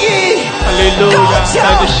哈利路亚，带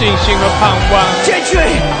着信心和盼望。进去，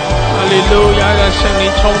哈利路亚，让圣灵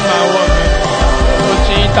充满我们，极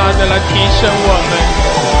大的来提升我们。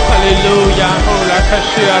哈利路亚！后来开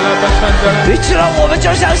始啊，拉巴山的。你知道我们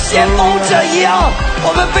就像先锋者一样，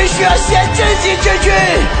我们必须要先自己进去，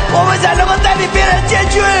我们才能够带领别人进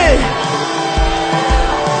去。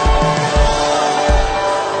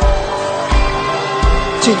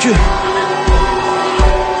进去，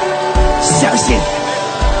相信。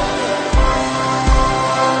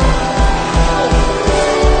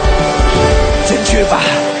进去吧，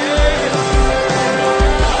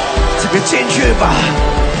这个进去吧。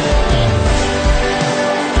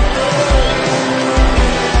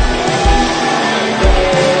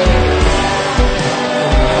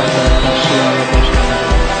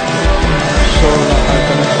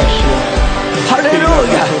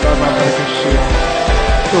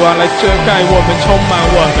主啊，来遮盖我们，充满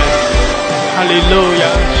我们。哈利路亚，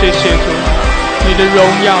谢谢主，你的荣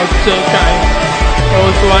耀遮盖。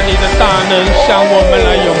主啊，你的大能向我们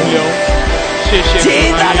来涌流。谢谢主，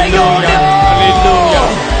哈利路亚，哈利路亚。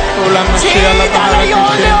极大的涌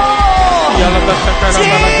流，极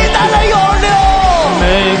大的涌流，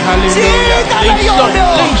哈利路亚！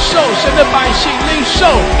领受神的百姓，领受。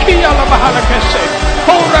基亚拉巴哈拉克西，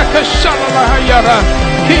后拉克沙拉巴哈亚拉，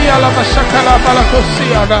基亚拉巴萨卡拉巴拉克西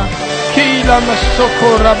亚拉，基拉马索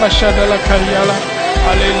库拉巴沙德拉卡亚拉。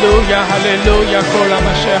哈利路亚，哈利路亚，库拉马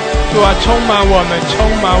西亚，主啊，充满我们，充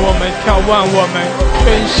满我们，眺望我们，更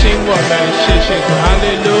新我们。谢谢主，哈利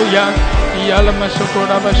路亚。Yala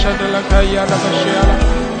masukura bashada la kaya la bashiala,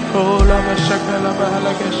 ola bashaka la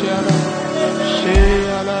bahala kashiala,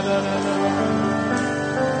 shiala la la la.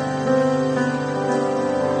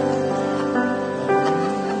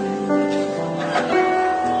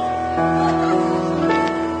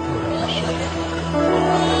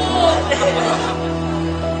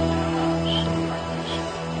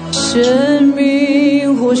 生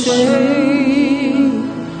命活水，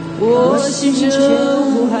我心中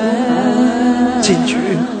呼喊。进去。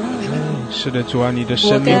是的，主啊，你的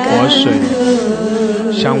生命活水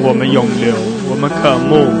向我们涌流，我们渴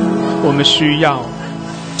慕，我们需要。哈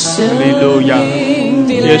利路亚，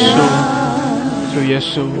耶稣，主耶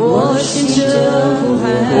稣，我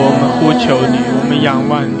们呼求你，我们仰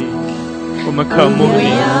望你，我们渴慕你。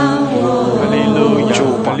哈利路亚，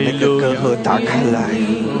主把那个隔阂打开来，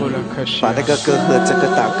把那个隔阂整个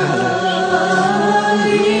打开来。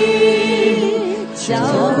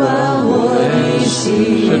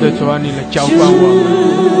是的，主啊，你来浇灌我们。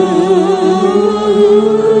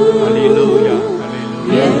哈利路亚，哈利路亚。愿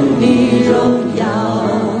你荣耀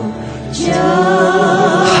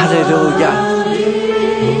哈利路亚。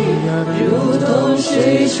如同水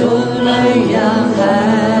充满洋海。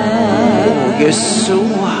耶稣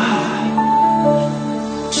啊，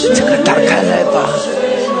这个打开来吧。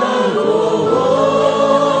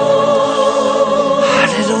哈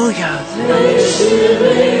利路亚。每时每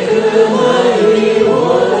刻满溢我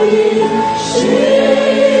的心，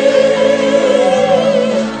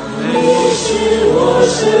你是我生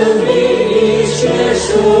命一切属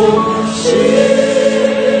性。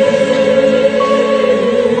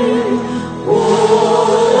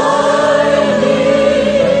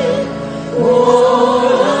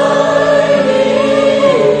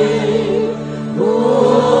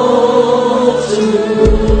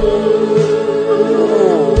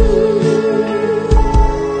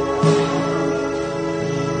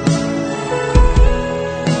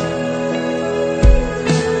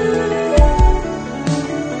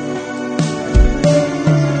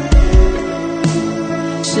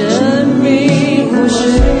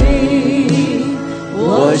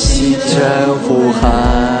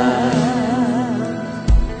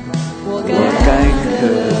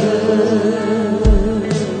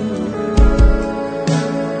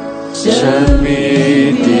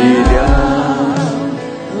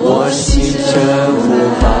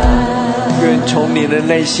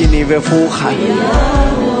内心里面呼喊，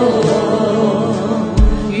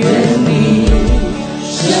愿你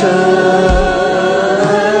生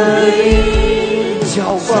命浇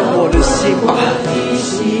灌我的心吧，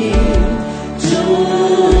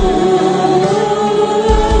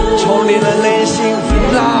从你的内心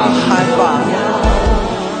呐喊吧，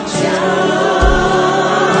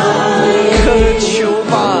渴求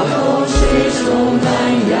吧。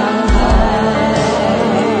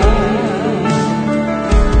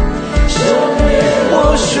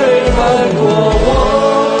翻过我，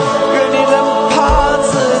愿你的帕子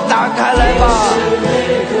打开来吧。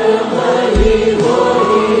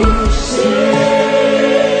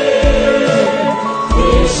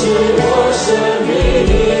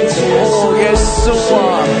哦，耶稣啊！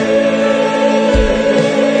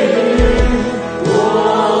我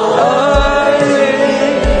爱你，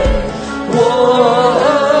我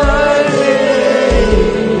爱你，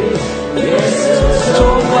耶稣充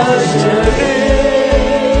满着你。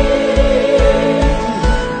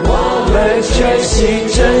全心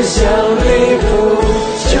真向你呼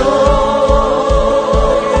求，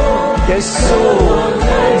耶稣，我看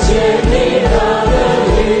见你的能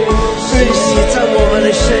力运行在我们的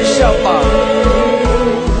身上吧，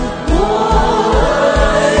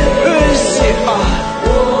运行吧。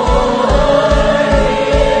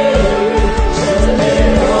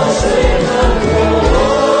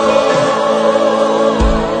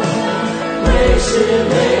每时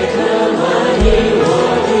每刻满溢我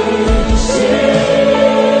的。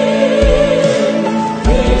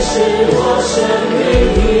生命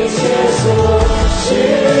一切所需，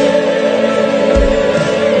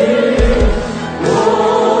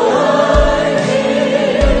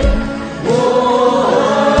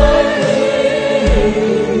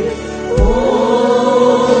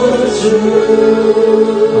阿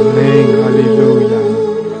门，哈利路亚。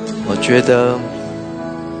我觉得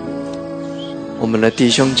我们的弟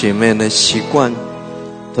兄姐妹的习惯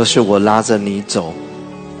都是我拉着你走，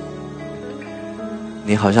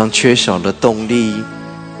你好像缺少了动力，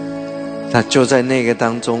他就在那个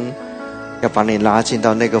当中要把你拉进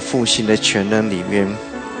到那个复兴的全能里面，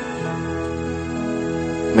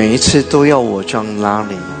每一次都要我这样拉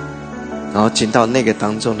你，然后进到那个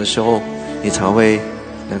当中的时候，你才会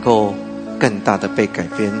能够更大的被改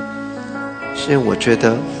变。所以我觉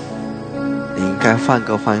得你应该换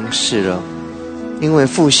个方式了，因为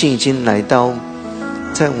复兴已经来到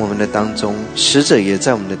在我们的当中，使者也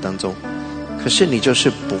在我们的当中，可是你就是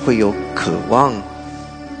不会有渴望，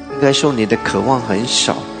应该说你的渴望很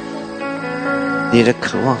少，你的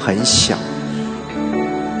渴望很小。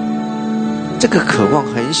这个渴望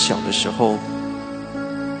很小的时候，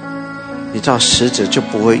你知道使者就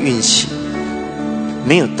不会运行，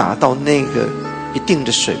没有达到那个一定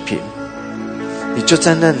的水平，你就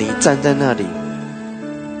在那里站在那里，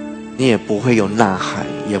你也不会有呐喊，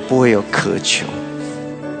也不会有渴求。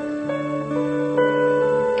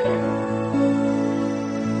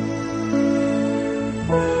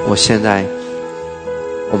现在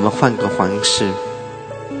我们换个方式，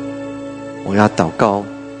我要祷告，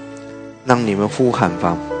让你们呼喊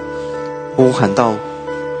吧，呼喊到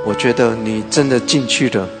我觉得你真的进去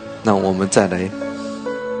了，那我们再来。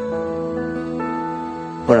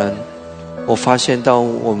不然我发现到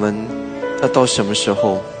我们要到什么时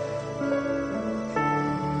候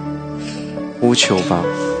呼求吧，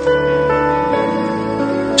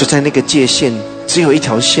就在那个界限，只有一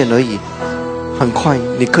条线而已，很快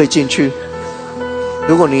你可以进去。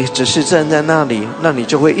如果你只是站在那里，那你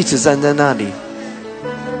就会一直站在那里，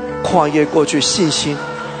跨越过去信心。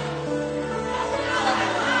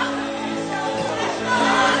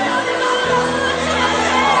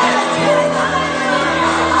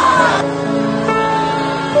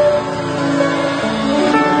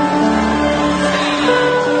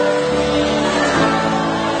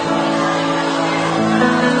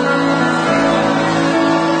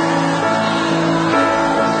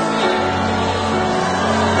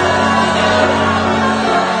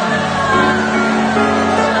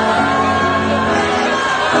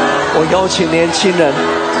邀请年轻人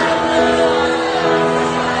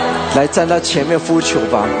来站到前面呼求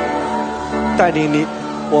吧，带领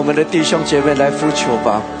我们的弟兄姐妹来呼求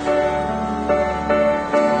吧。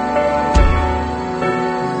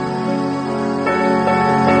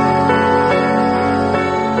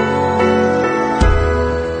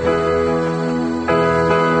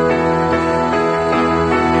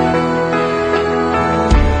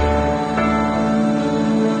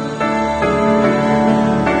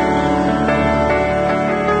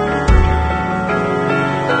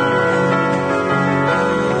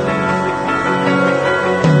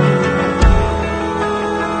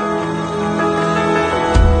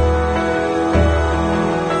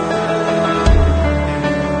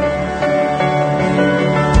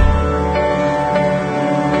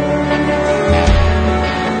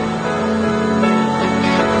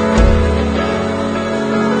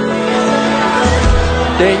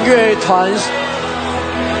连乐团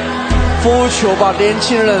呼求吧，年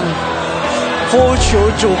轻人呼求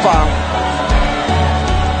主吧，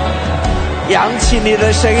扬起你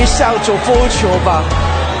的声音向主呼求吧。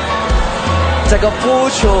这个呼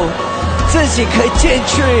求自己可以进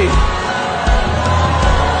去，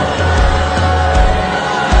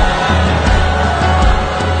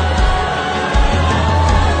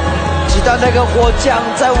直到那个火降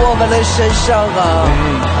在我们的身上啊！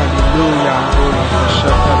哈利路亚！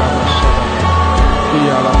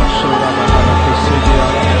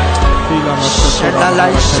神来燃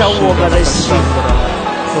烧我们的心，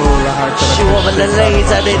使我们的内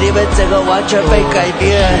在的里面整个完全被改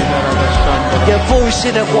变，用复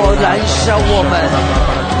兴的火燃烧我们，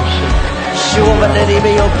使我们的里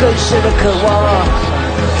面有更深的渴望，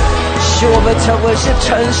使我们成为是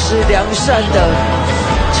诚实良善的，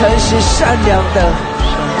诚实善良的。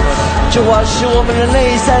主啊，使我们的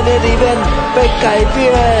内在的里面被改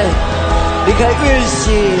变，你可以运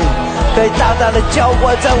行，可以大大的浇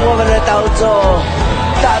灌在我们的当中，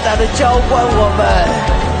大大的浇灌我们。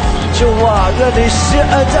主啊，愿你施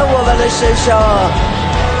恩在我们的身上，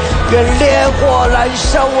愿烈火燃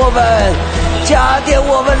烧我们，加点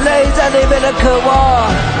我们内在里面的渴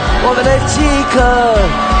望，我们的饥渴，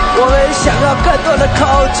我们想要更多的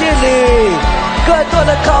靠近你，更多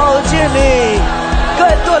的靠近你，更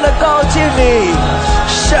多的靠近你。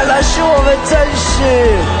神来使我们真实，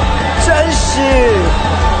真实，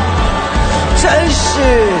真实，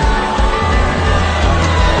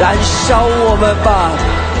燃烧我们吧，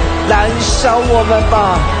燃烧我们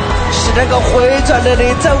吧，是那个回转的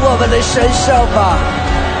灵在我们的身上吧，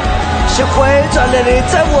是回转的灵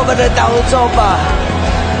在我们的当中吧，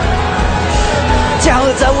降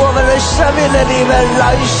在我们的生命的里面，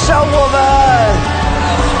燃烧我们，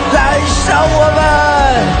燃烧我们，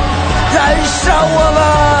燃烧我们。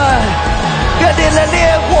愿你的烈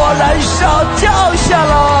火燃烧降下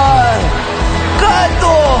来，更多，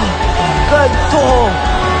更多，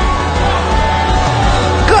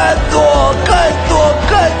更多，更多，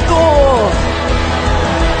更多，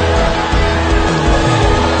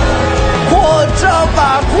扩张吧，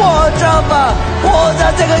扩张吧，扩张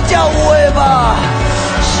这个教会吧，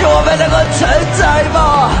使我们能够承载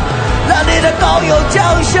吧，让你的膏油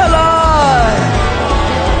降下来。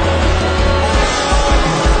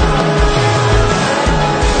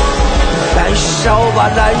燃烧吧，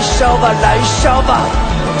燃烧吧，燃烧吧，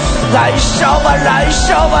燃烧吧，燃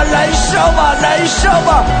烧吧，燃烧吧，燃烧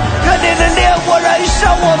吧！愿你的烈火燃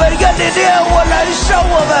烧我们，愿你烈火燃烧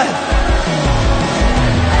我们！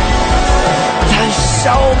燃烧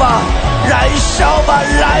吧，燃烧吧，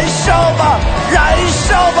燃烧吧，燃烧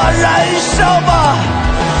吧，燃烧吧！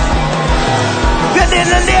愿你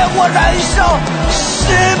的烈火燃烧，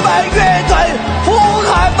失败乐团呼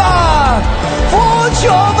喊吧，呼求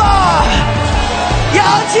吧！扬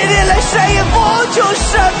起你的声音，呼求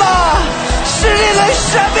神吧，使你的生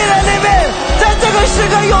命的里面，在这个时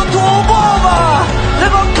刻有突破吧，能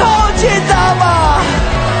够靠近他吧，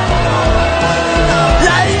燃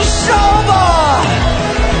烧吧，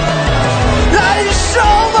燃烧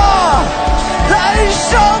吧，燃烧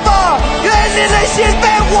吧！愿你的心被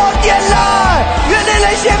火点燃，愿你的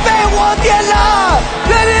心被火点燃，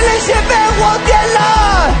愿你的心被火点燃。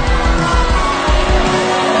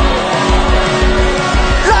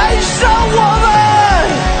燃烧我们，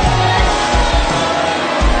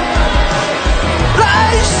燃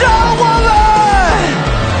烧我们，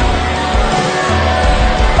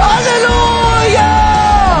哈利路亚！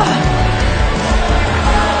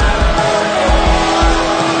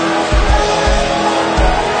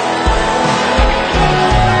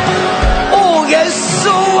哦，耶稣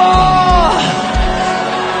啊！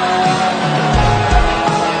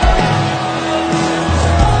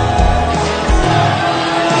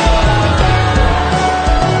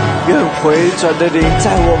愿回转的灵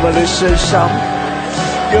在我们的身上，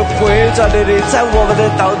愿回转的灵在我们的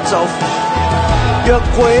当中，愿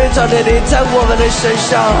回转的灵在我们的身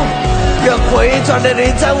上，愿回转的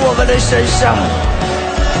灵在我们的身上，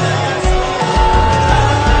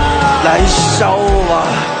燃烧吧，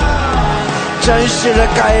真实的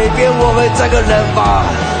改变我们这个人吧，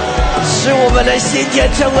使我们的心田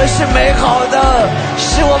成为是美好的，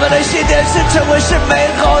使我们的心田是成为是美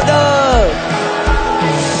好的。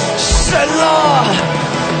神啊！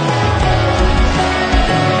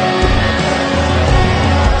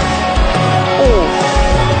哦，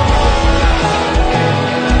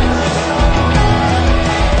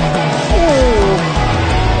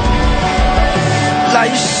燃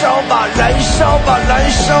烧吧，燃烧吧，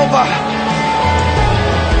燃烧吧！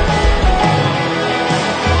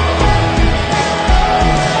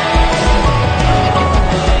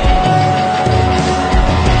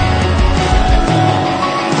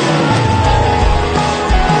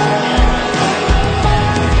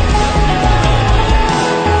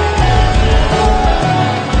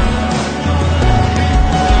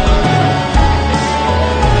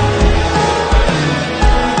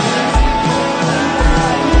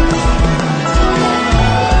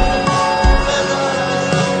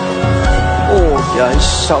燃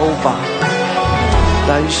烧吧，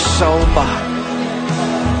燃烧吧，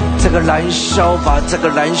这个燃烧吧，这个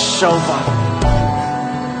燃烧吧。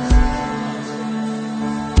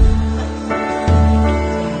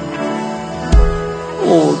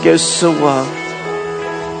哦，耶稣啊，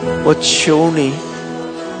我求你，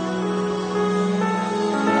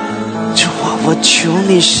主啊，我求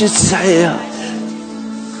你实在呀，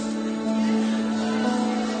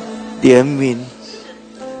怜悯。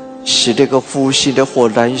使这个复兴的火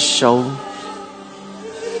燃烧，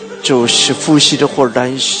就是复兴的火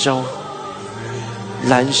燃烧，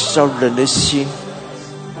燃烧人的心。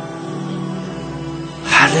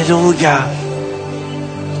哈利路亚！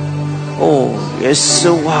哦，耶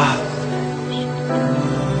稣啊！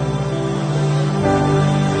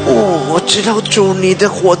哦，我知道主你的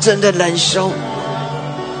火正在燃烧。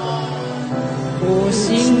我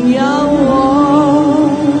信仰我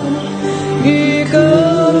一个。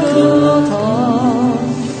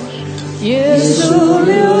耶稣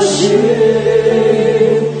流血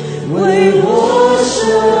为我生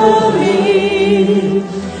命，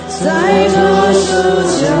在他手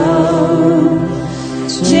脚。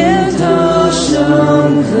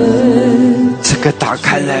打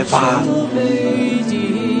开来吧。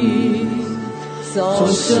早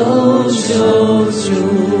受救主，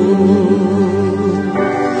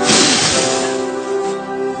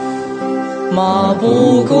马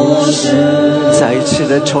不过身，再一次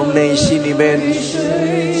的从内心里面，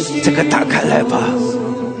这个打开来吧。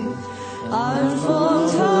安放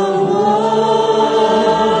探望，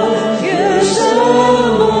夜深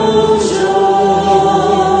梦中，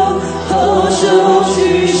何首屈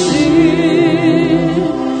膝，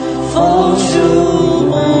风出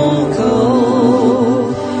门口，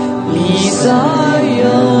离散有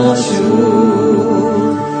主，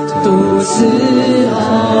独自安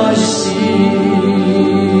息。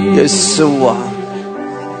耶稣啊，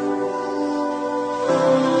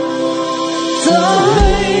赞美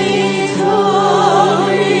他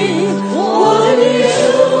名，我的主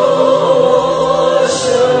神，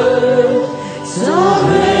赞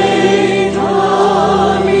美他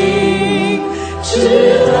名，直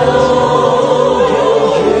到永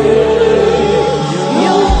远，永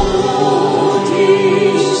不停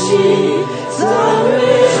息。赞美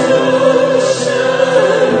主神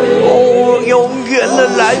名，永远的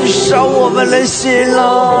燃烧我们的心了。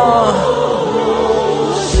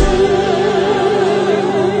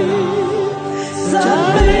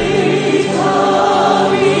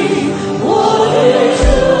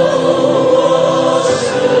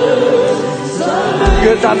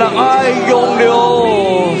愿他的爱永留，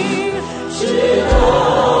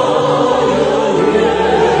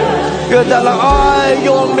愿他的爱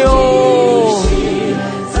永留。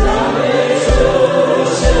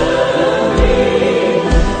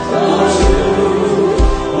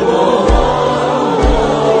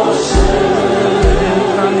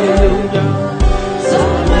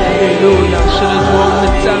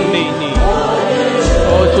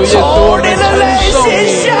主耶稣，我们称颂你，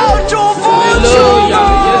哈利路亚！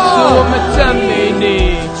耶稣，我们赞美你。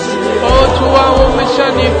哦，主啊，我们向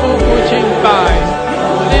你匍匐敬拜，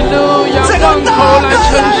哈利路亚！万口来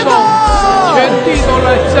称颂，全地都来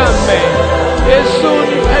赞美。耶稣，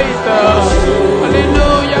你配得，哈利路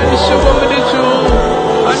亚！你是我们的主，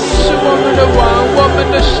啊，你是我们的王，我们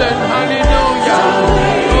的神，哈利路亚！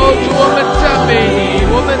哦，主，我们赞美你，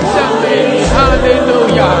我们赞美你，哈利路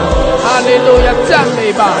亚！哈利路亚，赞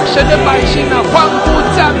美吧，神的百姓啊，欢呼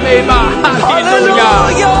赞美吧，哈利路亚，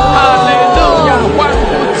哈利路亚，欢呼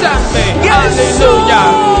赞美，哈利路亚，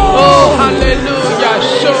哦，哈利路亚，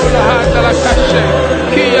受了哈达拉卡西，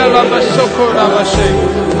基亚拉巴索库拉巴西，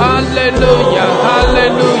哈利路亚，哈利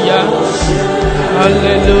路亚，哈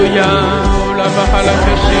利路亚，拉巴哈拉卡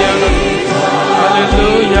西亚拉，哈利路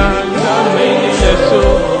亚，赞美你耶稣，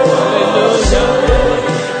哈利路亚。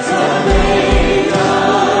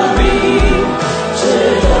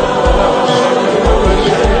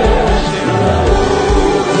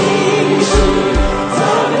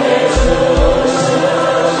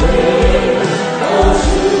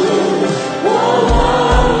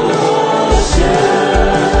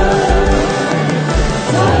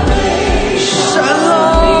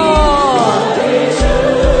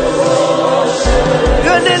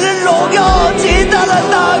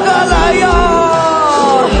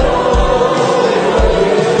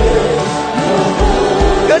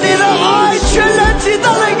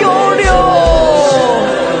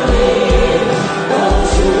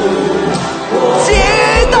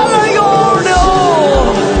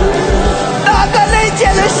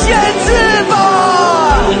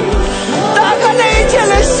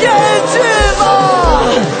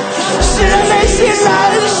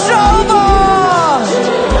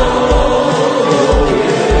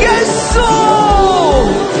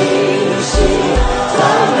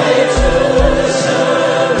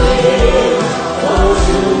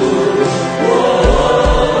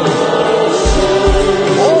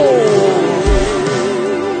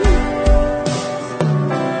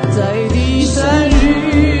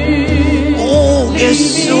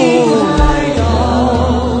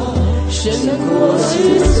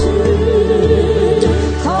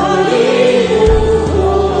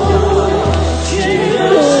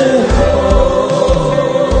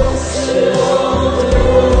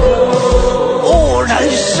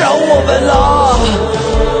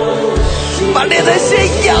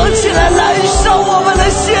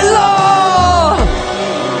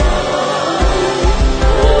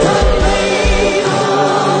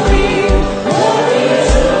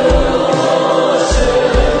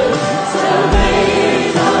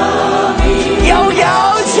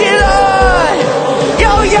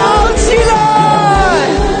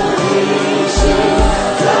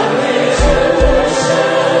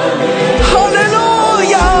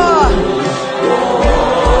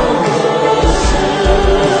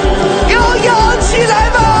要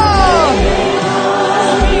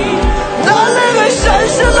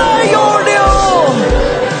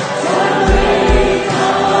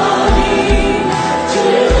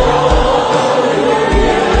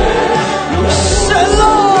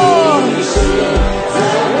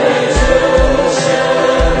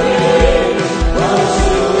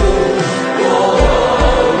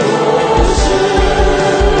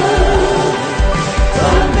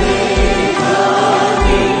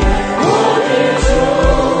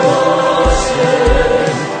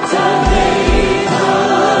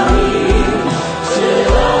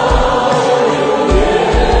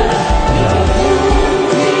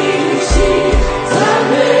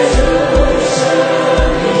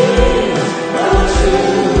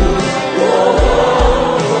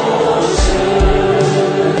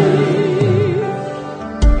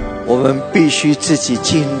须自己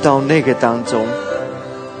进到那个当中，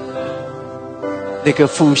那个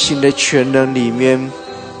复兴的全能里面，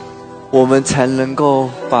我们才能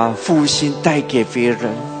够把复兴带给别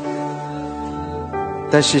人。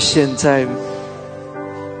但是现在，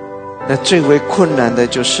那最为困难的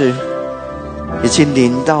就是已经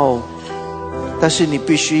临到，但是你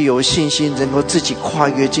必须有信心能够自己跨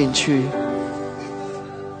越进去。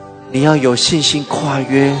你要有信心跨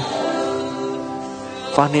越，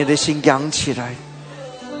把你的心扬起来。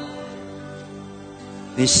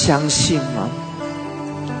你相信吗？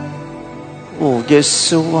哦，耶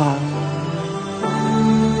稣啊，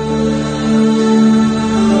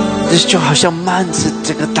这就好像幔子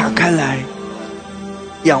整个打开来，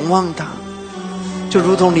仰望他，就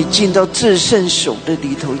如同你进到至圣所的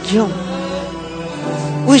里头一样。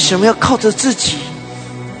为什么要靠着自己？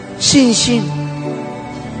信心，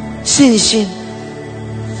信心，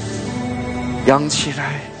扬起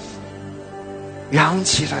来，扬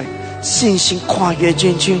起来，信心跨越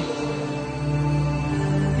进去。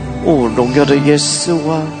哦，荣耀的耶稣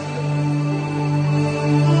啊，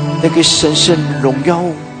那个神圣荣耀，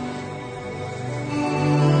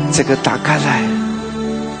这个打开来，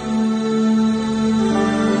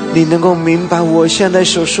你能够明白我现在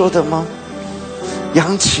所说的吗？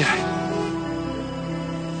扬起来，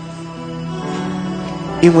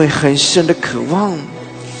因为很深的渴望，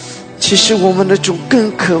其实我们的主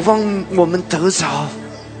更渴望我们得着。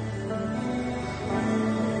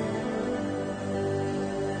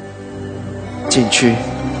进去，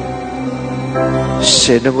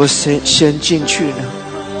谁能够先进去呢？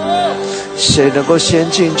谁能够先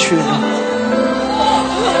进去呢？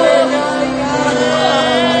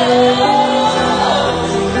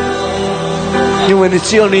因为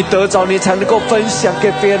只有你得着，你才能够分享给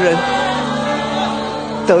别人。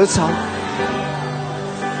得着，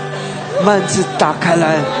幔子打开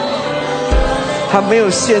来，它没有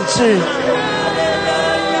限制。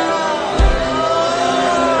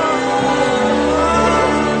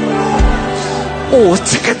哦，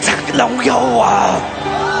这个荣耀啊！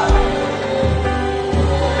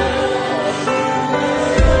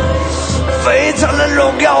非常的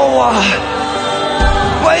荣耀啊！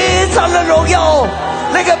非常的荣耀，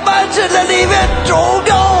那个幔子的里面荣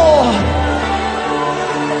耀，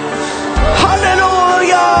哈利路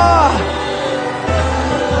亚！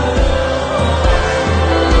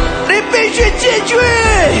你必须进去，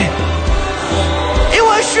因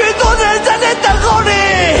为许多的人在那等候你，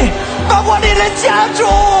包括你的家族，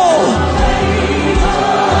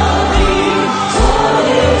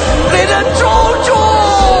你的种族。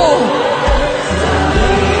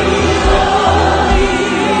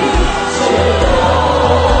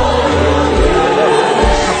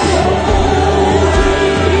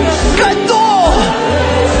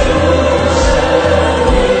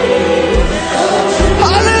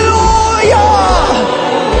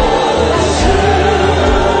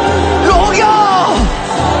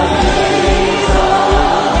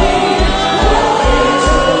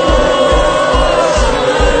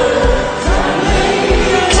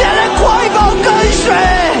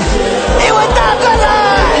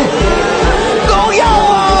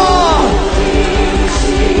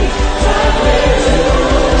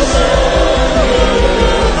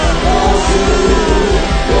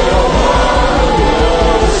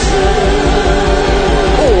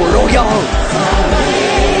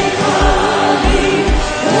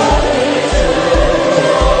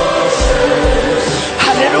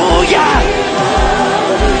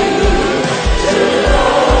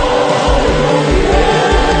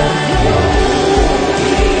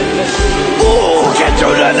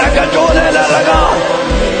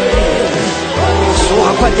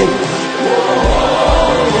快点，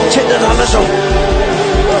牵着他的手，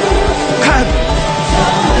看，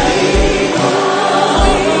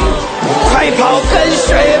快跑，跟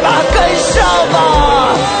随吧，跟上吧，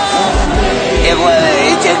因为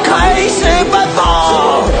已经开始奔跑，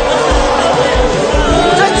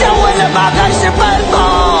这教会的马开始奔跑，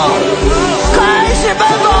开始奔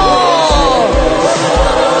跑。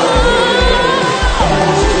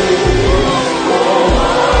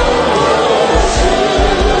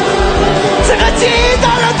极大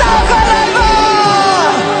的打开来吧！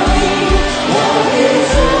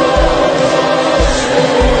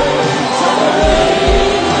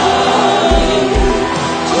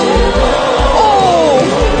哦！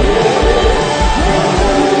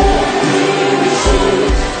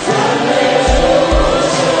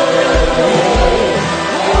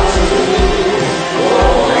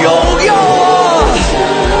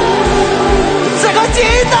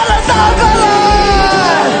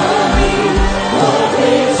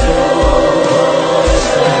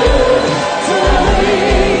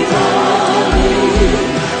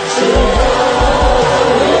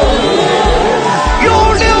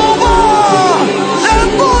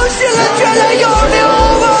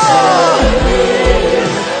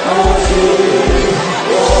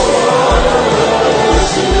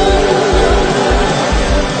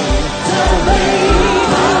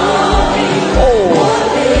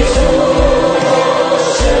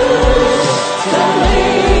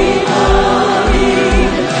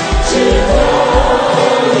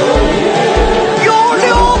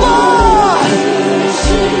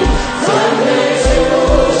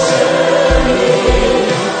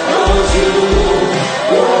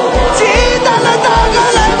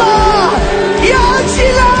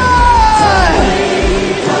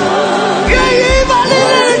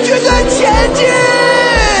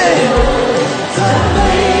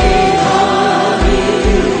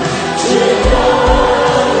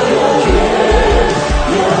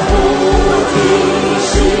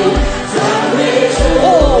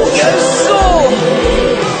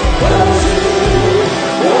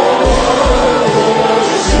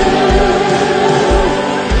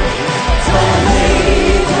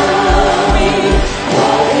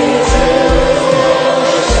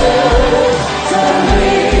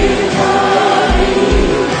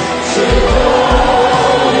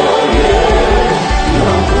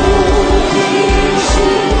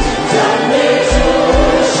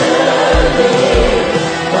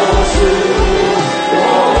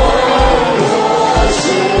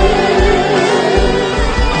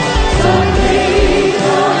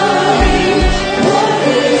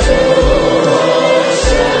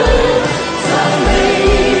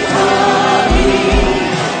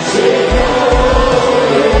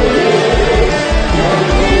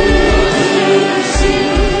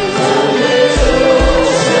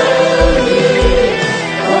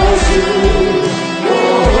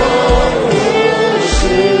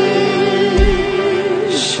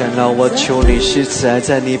神啊，我求你施慈爱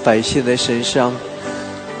在你百姓的身上，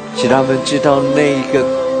使他们知道那个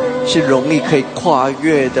是容易可以跨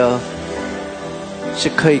越的，是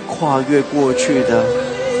可以跨越过去的。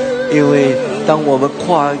因为当我们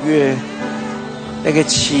跨越，那个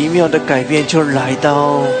奇妙的改变就来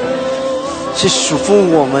到，是属乎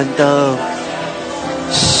我们的。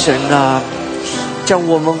神啊，将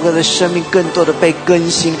我们的生命更多的被更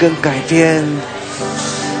新跟改变，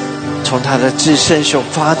从他的至圣手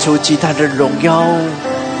发出极大的荣耀，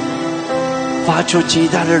发出极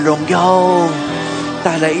大的荣耀，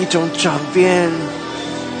带来一种转变。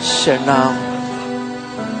神啊，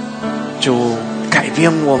主改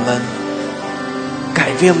变我们，改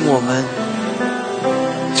变我们，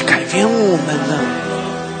改变我们了，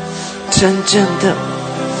真正的，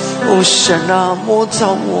哦神啊，摸着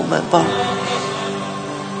我们吧，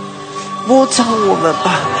摸着我们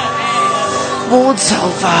吧，摸着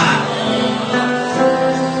吧，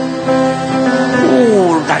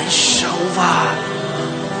哦燃烧吧，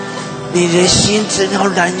你的心真要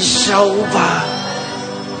燃烧吧，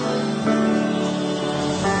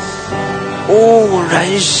哦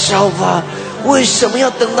燃烧吧。为什么要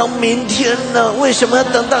等到明天呢？为什么要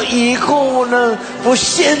等到以后呢？不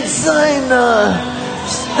现在呢？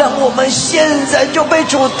让我们现在就被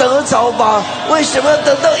主得着吧。为什么要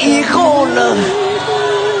等到以后呢？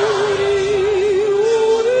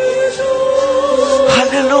哈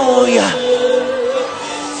利路亚！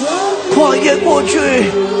跨越过去，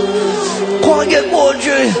跨越过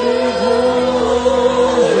去。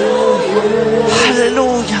哈利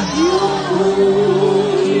路亚！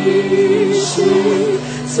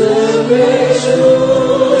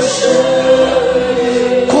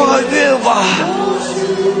跨越吧，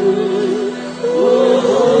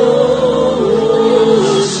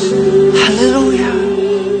哈利路亚！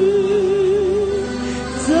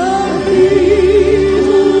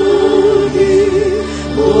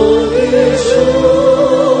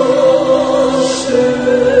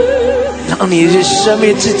让你的生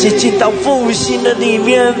命自己进到复兴的里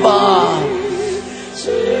面吧。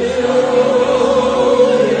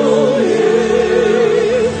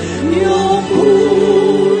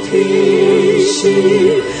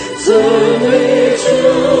赞美主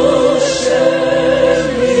生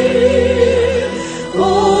命，哦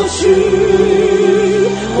主，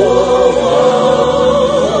我往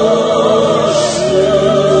事，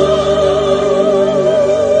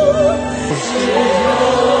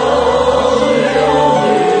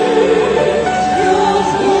永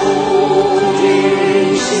不停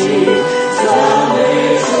息，赞美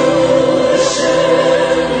主生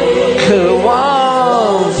命，渴望。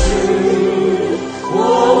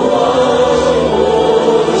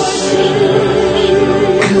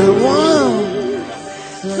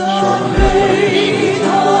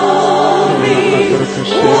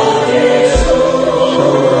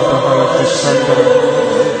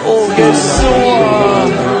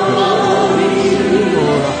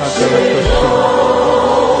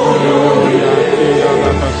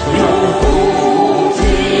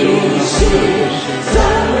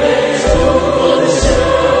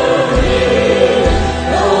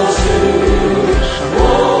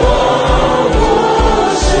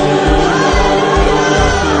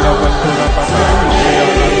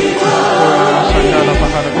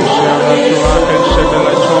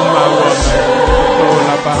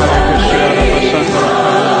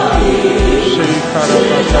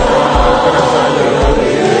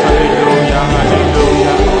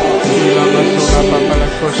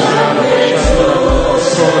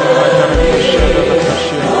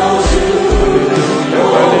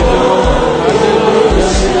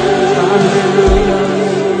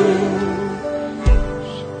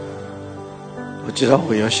我知道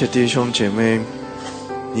我有些弟兄姐妹，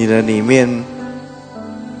你的里面，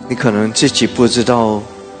你可能自己不知道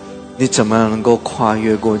你怎么样能够跨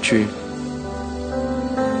越过去。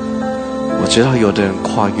我知道有的人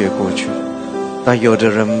跨越过去，但有的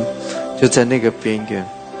人就在那个边缘。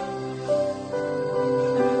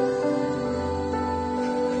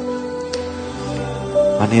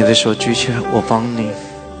把你的手举起来，我帮你。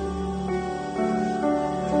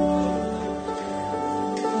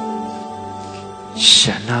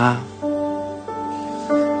神啊，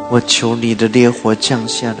我求你的烈火降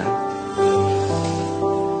下来，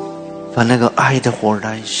把那个爱的火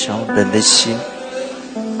燃烧人的心，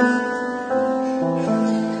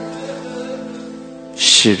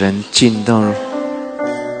使人进到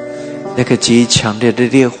那个极强烈的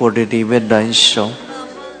烈火的里面燃烧，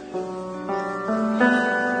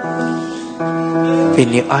被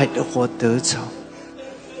你爱的火得着，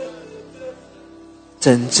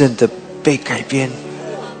真正的被改变，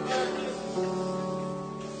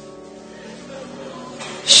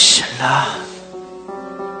神啊，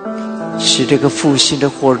使这个复兴的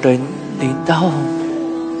火临到，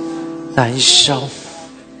燃烧，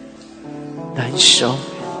燃烧，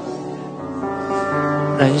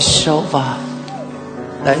燃烧吧，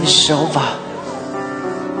燃烧吧，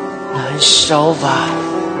燃烧吧！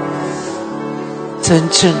真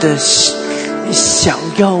正的想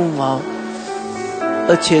要吗？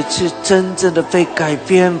而且是真正的被改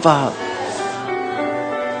变吧，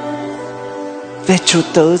被主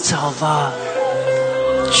得着吧，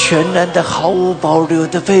全然的毫无保留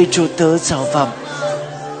的被主得着吧。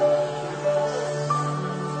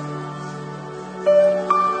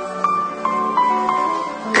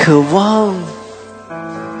渴望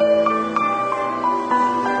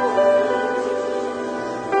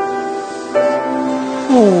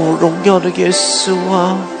哦，荣耀的耶稣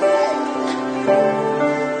啊，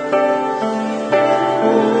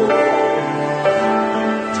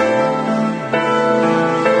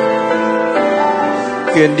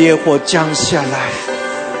愿烈火降下来，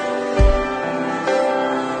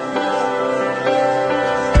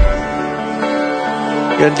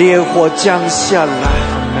愿烈火降下来。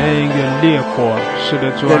愿烈火，是的，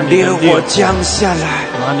主啊，愿烈火降下来，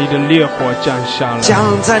主啊，你的烈火降下来，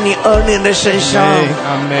降在你儿女的身上。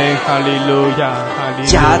阿门，哈利路亚，哈利路亚，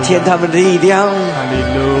加添他们的力量，哈利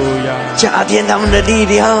路亚，加添他们的力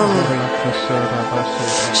量，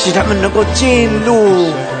使他们能够进入。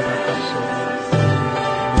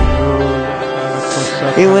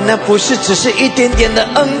因为那不是只是一点点的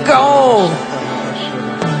恩膏，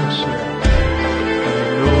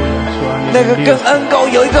那个跟恩膏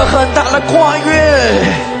有一个很大的跨越。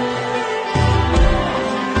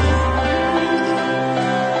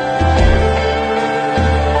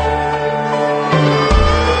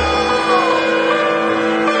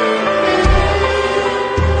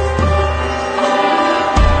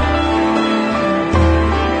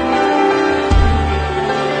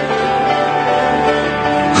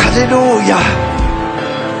哈利路亚！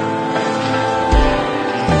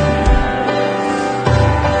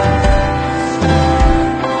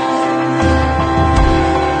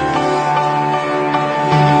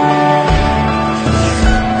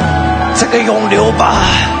这个涌流吧，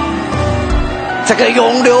这个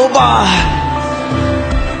涌流吧。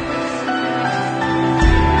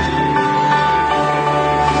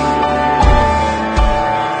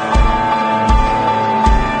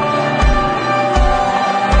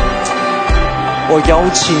我邀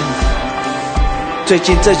请最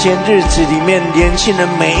近这些日子里面，年轻人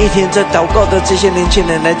每一天在祷告的这些年轻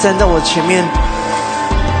人来站到我前面。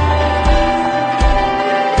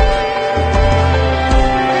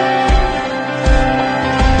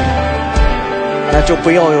那就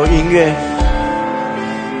不要有音乐。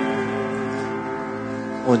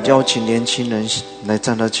我邀请年轻人来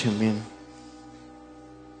站到前面。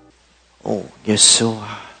哦，耶稣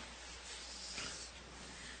啊！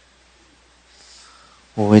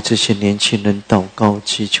我为这些年轻人祷告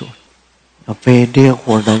祈求，要被烈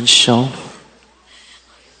火燃烧，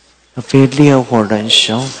要被烈火燃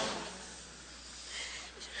烧，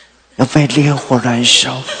要被烈火燃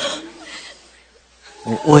烧。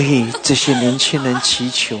我为这些年轻人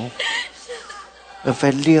祈求，要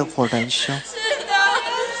被烈火燃烧。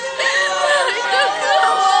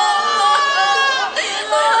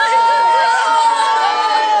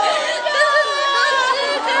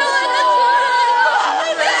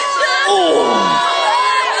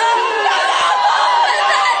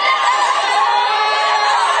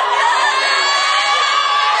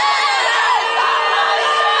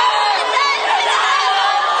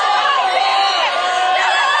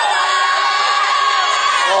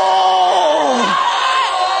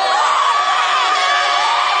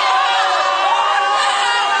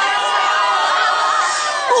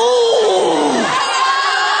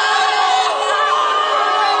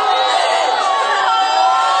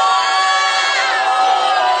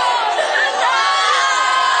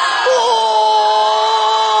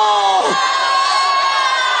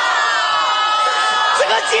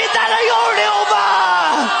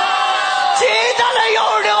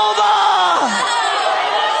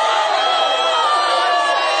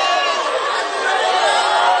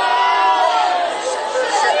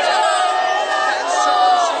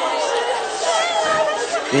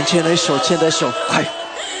年轻人手牵着手，快！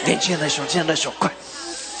年轻人手牵着手，快！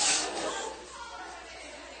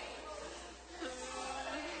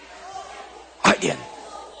快点！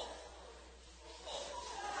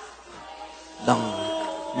让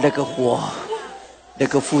那个火，那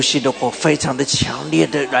个复兴的火，非常的强烈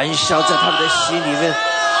的燃烧在他们的心里面，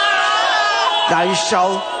燃烧，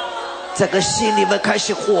这个心里面开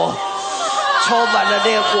始火，充满了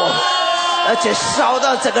烈火，而且烧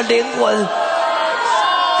到整个灵魂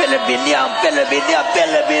变得明亮，变得明亮，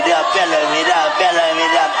变得明亮，变得明亮，变得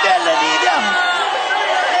明亮，变得明亮。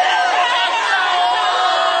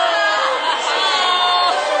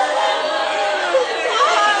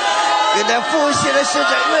原来复兴的使者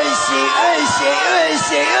运行，运行，运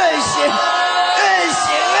行，运行，运行，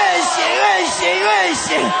运行，运行，运行。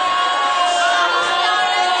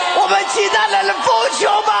我们期待来了复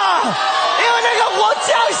求吧，因为那个火降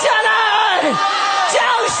下来，降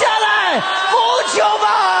下来，复求吧，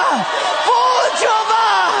复求吧，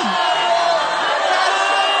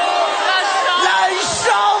燃烧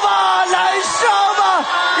吧，燃烧吧，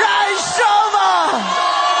燃烧吧。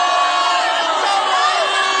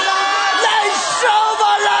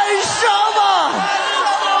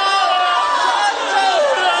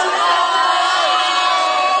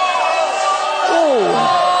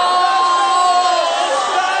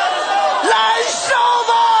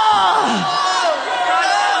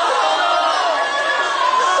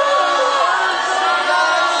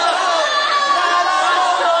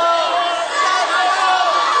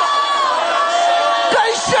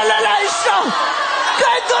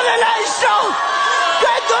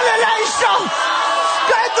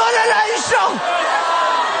更多的燃烧，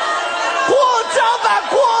扩张吧，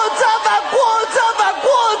扩张吧，扩张吧，扩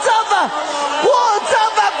张吧，扩张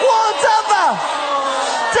吧，扩张吧，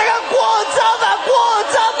这个扩张吧，扩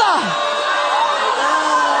张吧，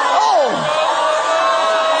哦，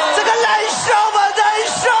这个燃烧吧，燃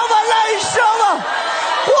烧吧，燃烧吧，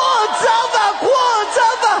扩张吧，扩张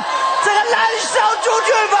吧，这个燃烧出去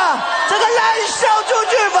吧，这个燃烧出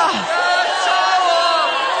去吧。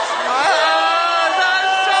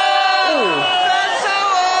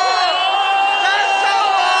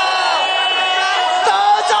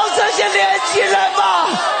年轻人吧，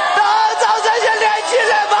得着这些年轻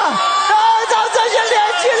人吧，得着这些年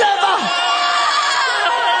轻人吧。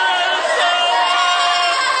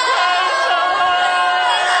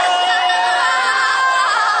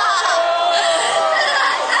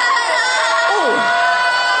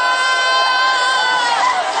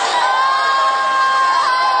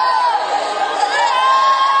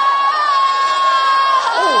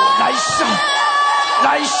燃烧！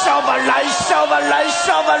燃烧吧，燃烧吧，燃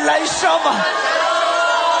烧吧，燃烧吧！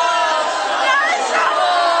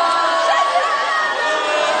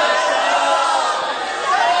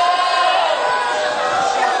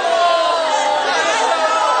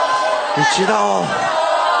你知道，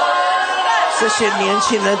这些年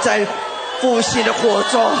轻人在复兴的火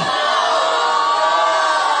中，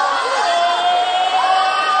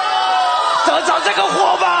得着这个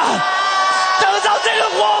火吧，得着这个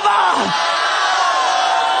火吧！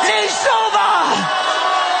领受吧，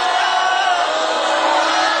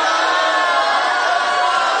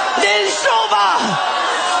领受吧，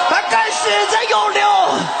它开始在涌流。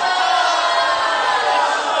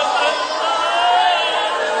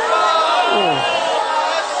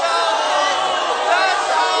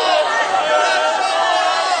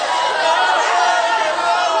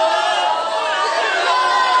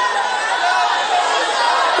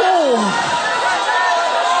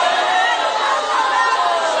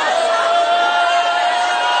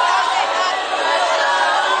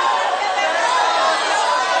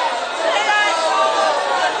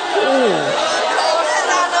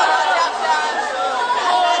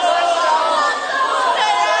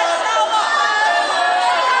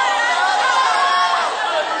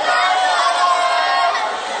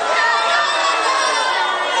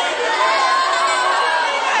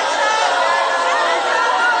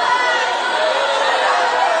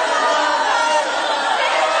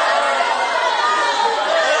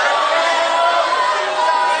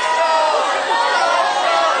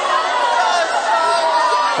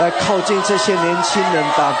来靠近这些年轻人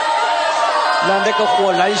吧，让那个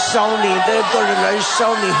火燃烧你，那个人燃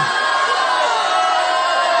烧你。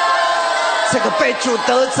这个被主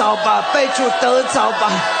得着吧，被主得着吧。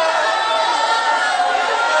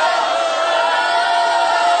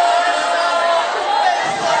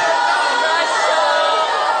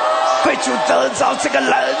被主得着，这个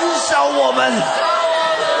燃烧我们。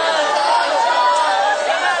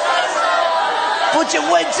不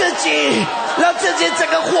仅为自己，让自己整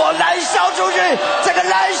个火燃烧出去，这个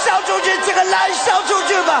燃烧出去，这个燃烧出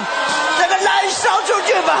去吧，这个燃烧出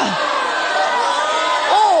去吧。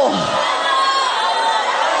哦。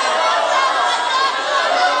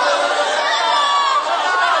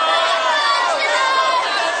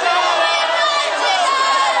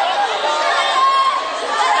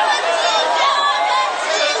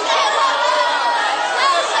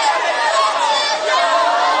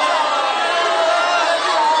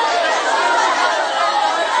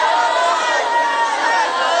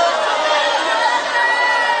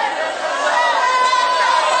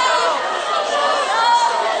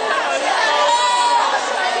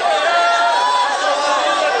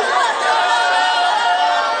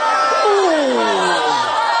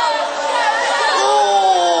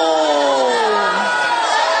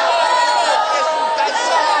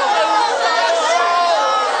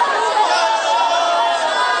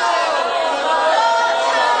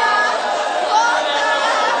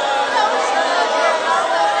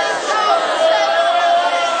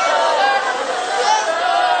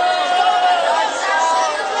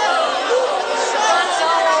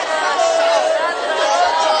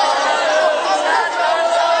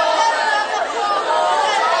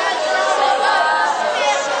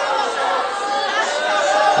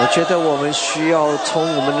觉得我们需要从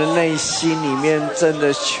我们的内心里面真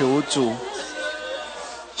的求主，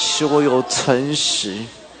使我有诚实、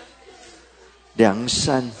良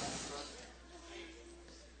善，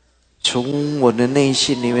从我的内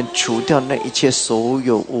心里面除掉那一切所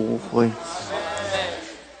有污秽，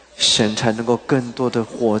神才能够更多的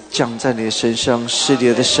火降在你的身上，使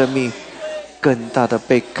你的生命更大的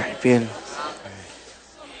被改变，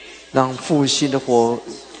让复兴的火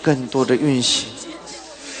更多的运行。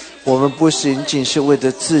我们不仅仅是为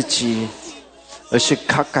了自己，而是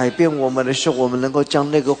他改变我们的时候，我们能够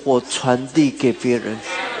将那个火传递给别人。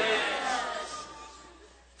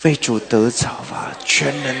为主得着吧，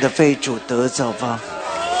全能的为主得着吧。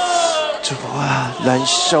主啊，燃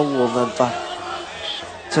烧我们吧，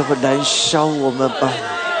这会燃烧我们吧。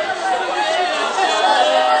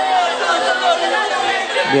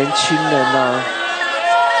年轻人啊，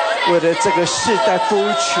为了这个世代呼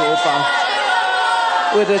求吧，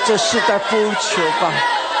为了这世代呼求吧。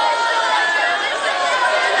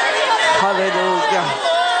哈利路亚！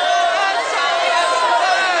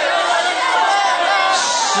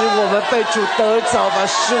使我们被主得着吧，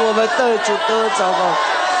使我们被主得着吧，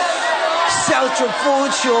向主呼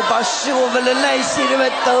求吧，使我们的内心里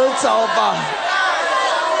面得着吧。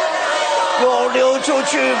涌流出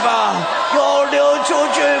去吧，涌流出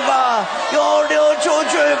去吧，涌流出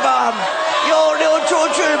去吧，涌流出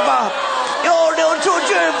去吧，涌流出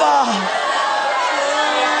去吧。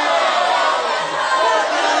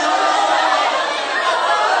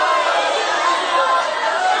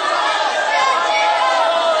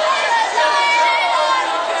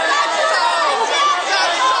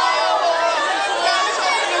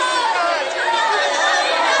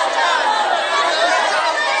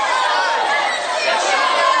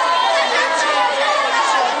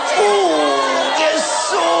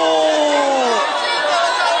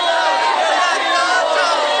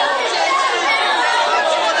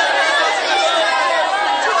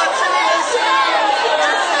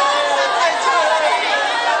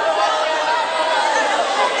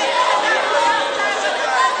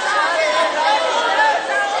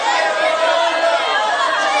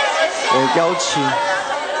邀请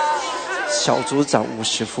小组长、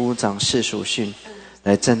50副长、士属训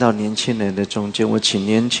来站到年轻人的中间，我请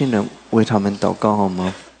年轻人为他们祷告好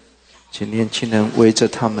吗？请年轻人围着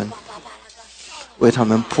他们，为他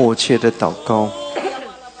们迫切的祷告。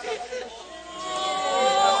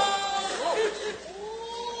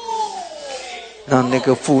让那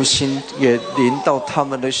个复兴也临到他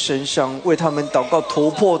们的身上，为他们祷告，突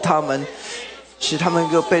破他们，使他们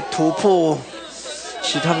能够被突破，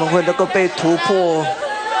使他们会能够被突破，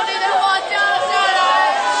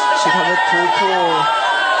使他们突破。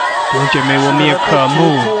弟兄姐妹，我们也渴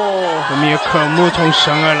慕，我们也渴慕从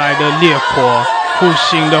神而来的烈火，复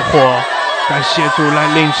兴的火。感谢主来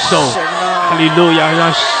领受，哈利路亚！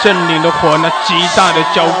让圣灵的火那极大的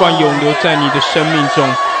浇灌涌流在你的生命中，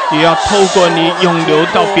也要透过你涌流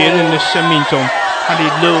到别人的生命中。哈利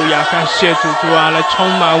路亚！感谢主，主啊，来充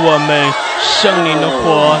满我们，圣灵的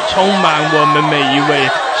火充满我们每一位，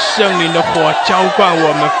圣灵的火浇灌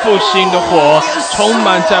我们，复兴的火充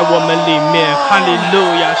满在我们里面。哈利路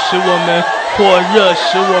亚！使我们火热，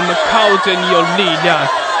使我们靠着你有力量。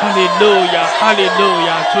哈利路亚，哈利路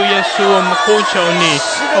亚！主耶稣，我们呼求你，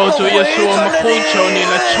主耶稣，我们呼求你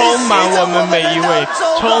来充满我们每一位，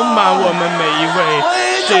充满我们每一位。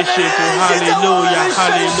谢谢主，哈利路亚，哈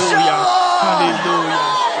利路亚，哈利路亚。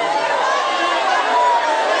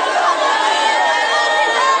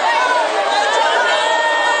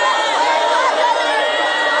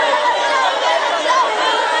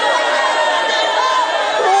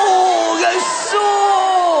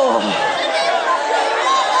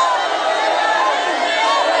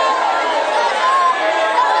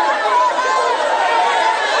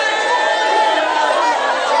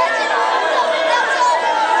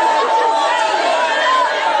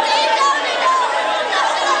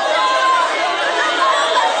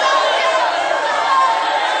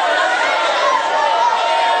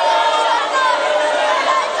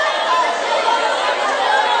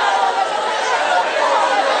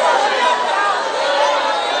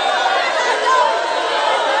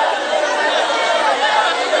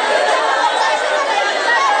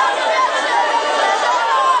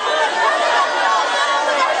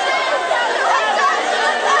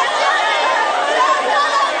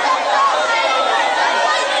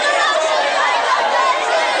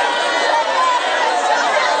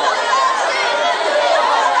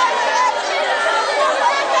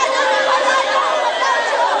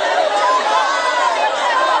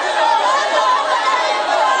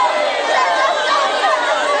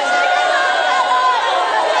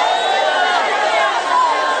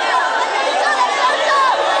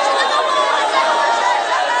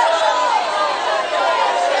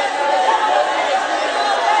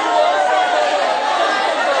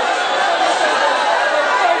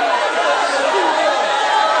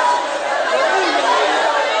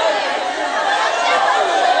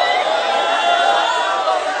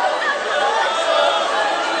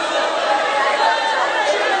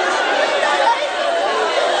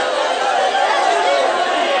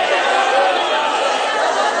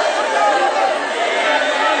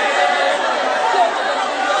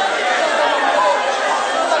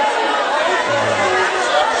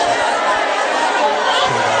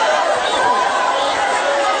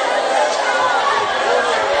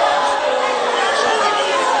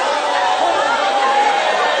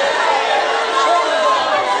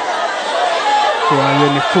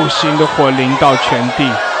复兴的火临到全地。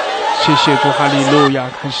谢谢主，哈利路亚！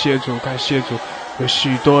感谢主，感谢主。有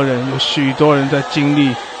许多人在经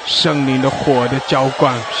历圣灵的火的浇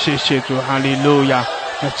灌。谢谢主，哈利路亚！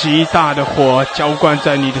那极大的火浇灌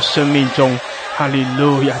在你的生命中。哈利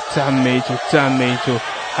路亚！赞美主，赞美主！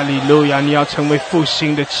哈利路亚！你要成为复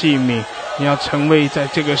兴的器皿，你要成为在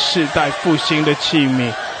这个世代复兴的器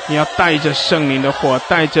皿。你要带着圣灵的火，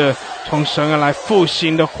带着从神而来复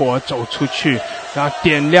兴的火走出去，然后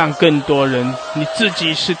点亮更多人。你自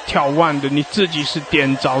己是眺望的，你自己是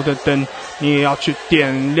点着的灯，你也要去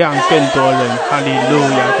点亮更多人。哈利路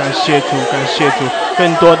亚！感谢主，感谢主！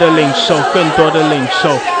更多的领受，更多的领受，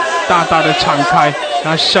大大的敞开，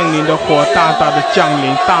让圣灵的火大大的降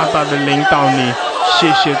临，大大的领导你。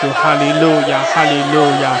谢谢主，哈利路亚，哈利路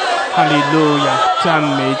亚，哈利路亚！赞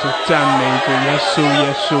美主，赞美主！耶稣，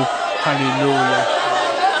耶稣！哈利路亚！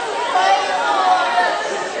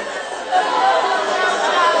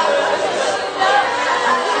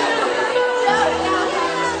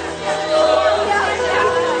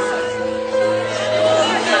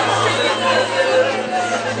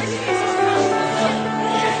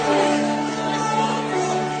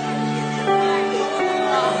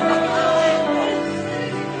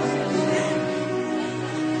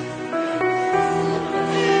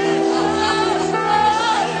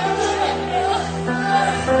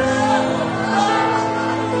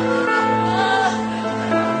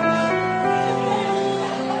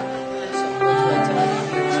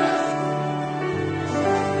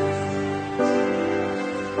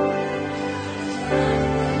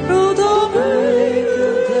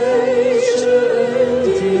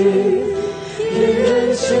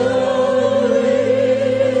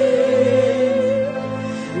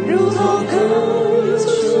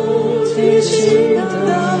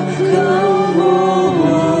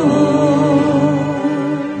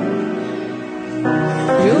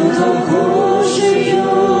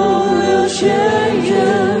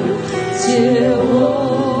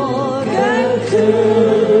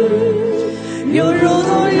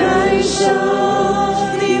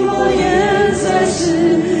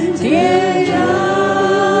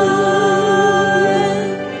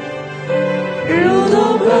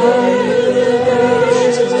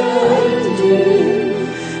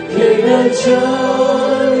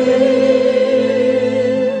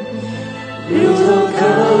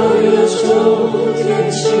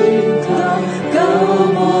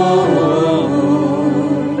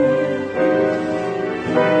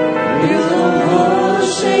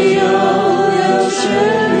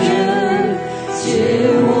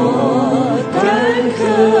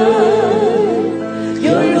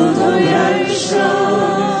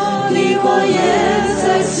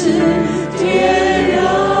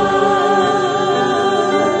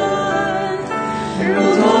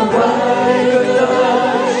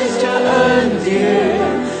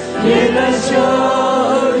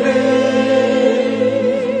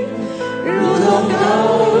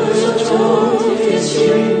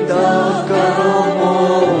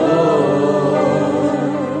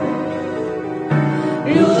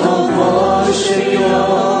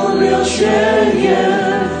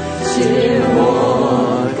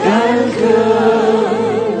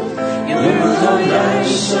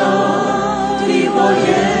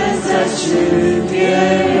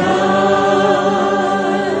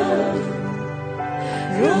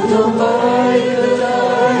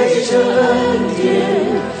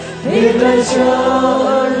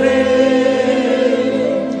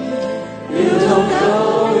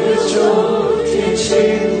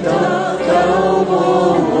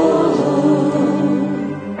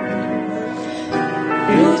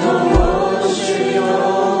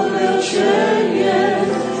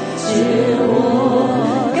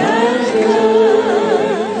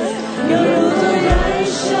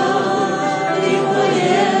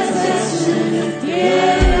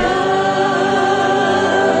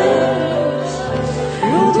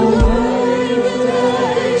如同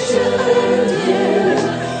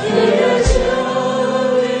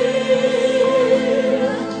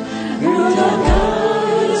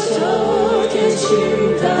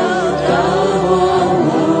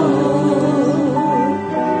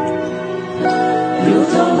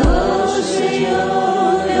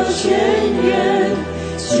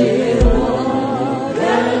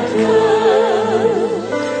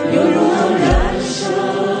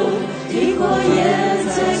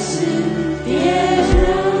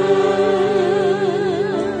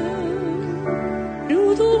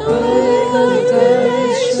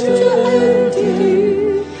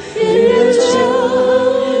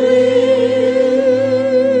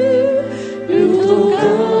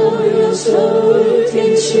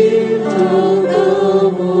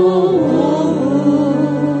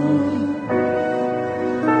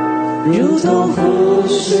如同湖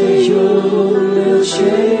水永流泉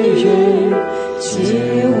源，解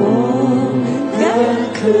我干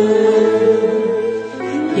渴，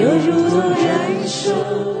又如同燃烧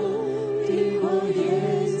的火焰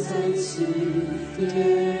再次点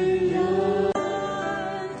燃，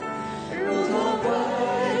如同百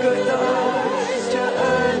个带着恩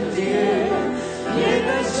典面带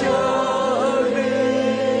救领，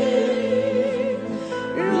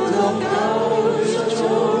如同高手中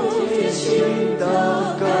天倾倒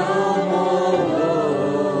高莫我，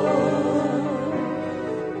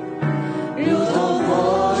如同活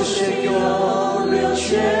水永流泉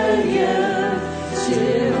源，解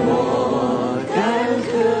我干渴，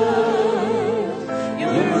又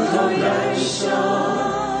如同燃烧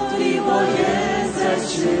的火焰再次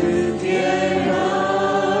点燃，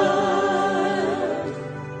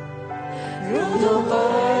如同百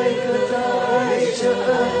个带着恩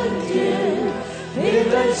典面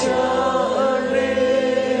带降临，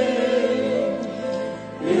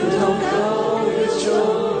如同高原中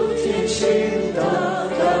天倾倒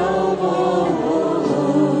高莫我，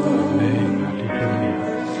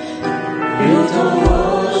如同活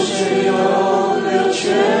水永流泉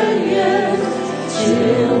源，解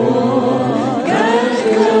我干渴，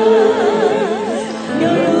又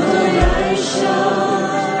如同燃烧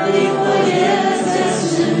的火焰再次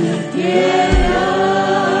点燃，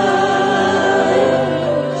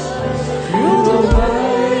如同百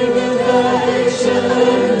个带着恩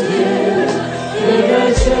典面带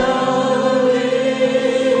降临，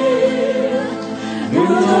如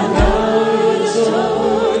同高原中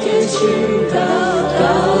天倾倒高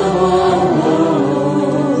莫我，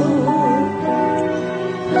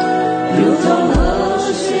如同河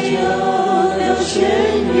水永流泉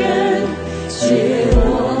源，解我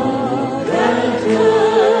干渴，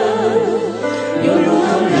又如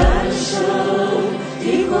同燃烧的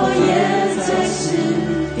火焰再次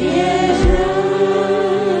点燃，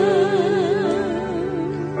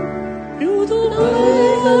如同百个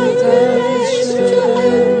带着恩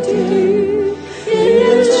典面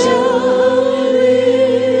带降临，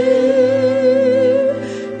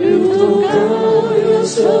如同高原中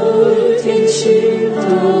天倾倒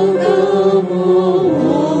高莫我，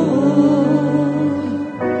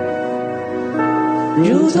如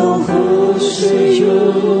同湖水永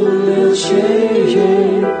流泉源，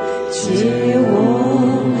解我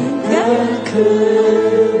干渴，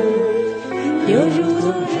又如同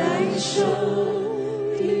燃烧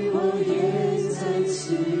的火焰再次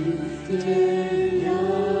点燃，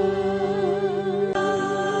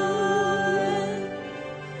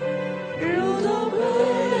如同百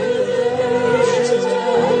个带着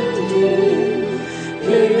恩典面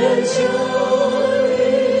带降临，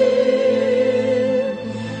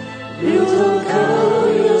如同高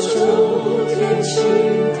原中天倾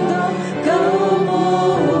倒高莫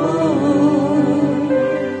我，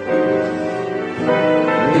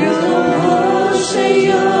如同活水永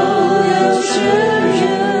流泉源，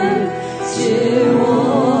解我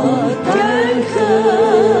干渴，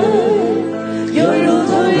又如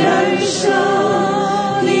同燃烧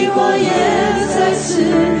的火焰再次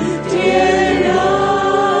点燃，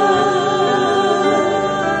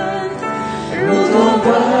如同百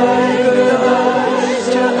个带着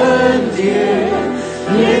恩典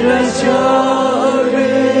面带降临，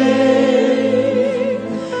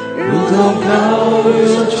如同高原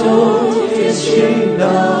中天倾倒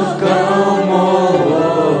高莫我，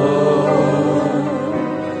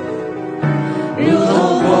如同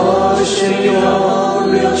活水永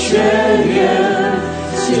流泉源，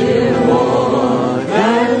解我干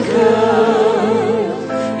渴，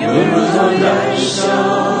又如同燃烧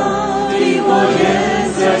的火焰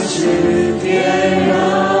再次点燃，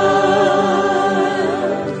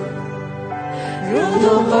如同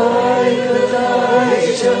百个带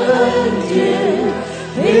着恩典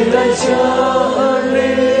面带降临，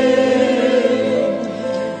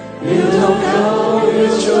如同高原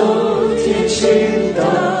中天倾倒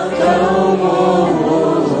高莫我，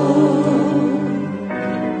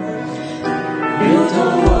如同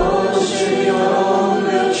活水永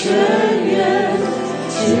流泉源，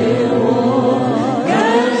解我干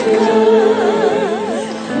渴，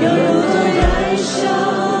又如同燃烧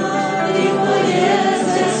的火焰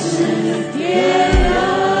再次点燃，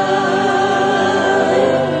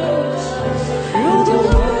如同百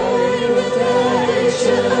个带着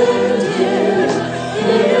恩典面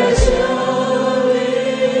带降临，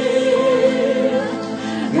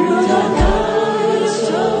如同高原中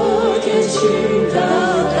天倾倒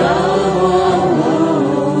高莫我，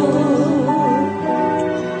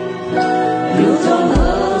如同河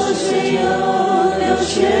水永流泉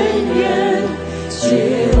源，解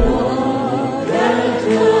我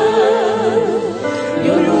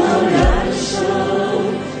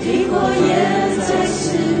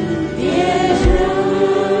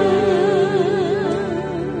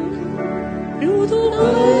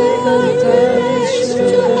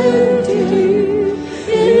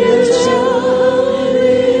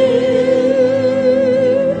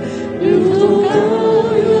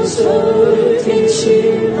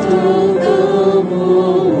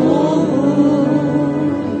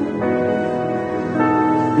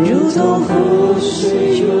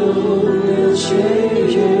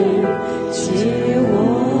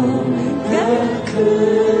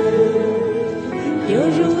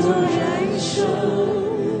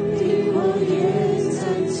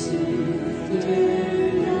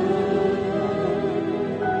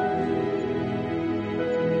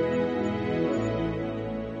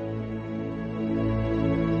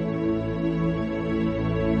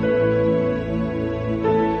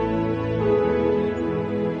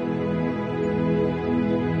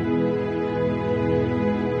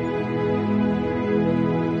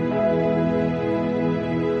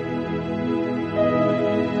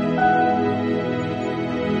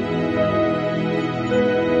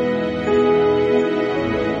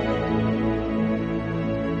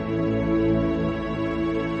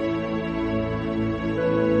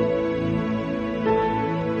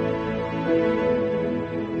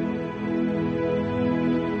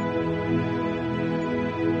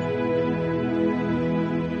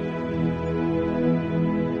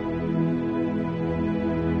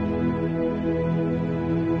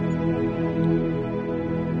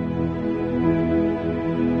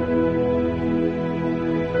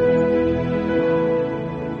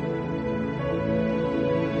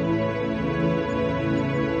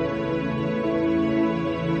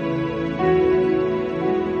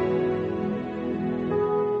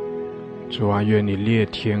主啊，愿你裂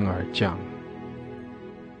天而降。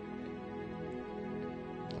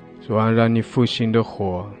主啊，让你复兴的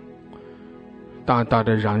火大大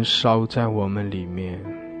的燃烧在我们里面。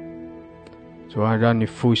主啊，让你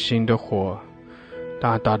复兴的火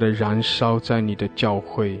大大的燃烧在你的教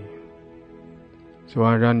会。主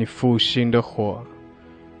啊，让你复兴的火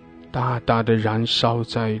大大的燃烧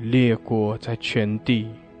在列国，在全地。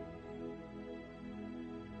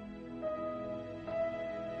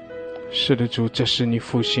是的，主，这是你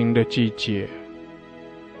复兴的季节，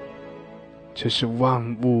这是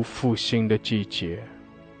万物复兴的季节。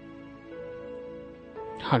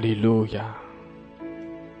哈利路亚，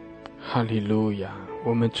哈利路亚！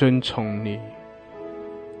我们尊崇你，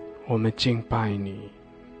我们敬拜你。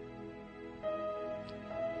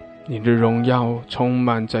你的荣耀充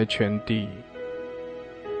满在全地，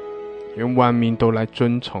愿万民都来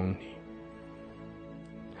尊崇你。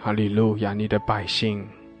哈利路亚！你的百姓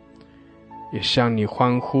也向你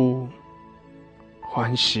欢呼、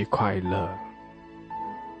欢喜、快乐。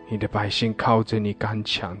你的百姓靠着你刚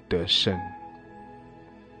强得胜。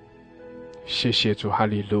谢谢主，哈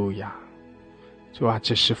利路亚！主啊，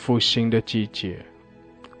这是复兴的季节，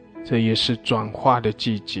这也是转化的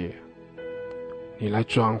季节。你来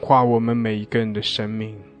转化我们每一个人的生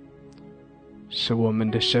命，使我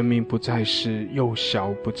们的生命不再是幼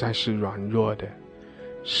小，不再是软弱的，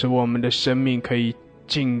使我们的生命可以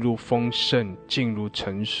进入丰盛，进入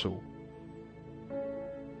成熟。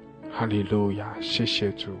哈利路亚！谢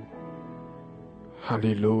谢主，哈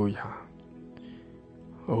利路亚！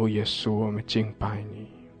哦，耶稣，我们敬拜你。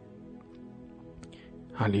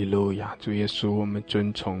哈利路亚！主耶稣，我们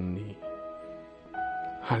尊崇你。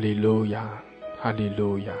哈利路亚！哈利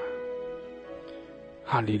路亚！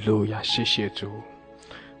哈利路亚！谢谢主，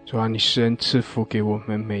主啊，你施恩赐福给我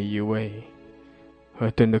们每一位，何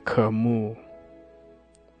等的渴慕！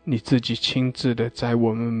你自己亲自的在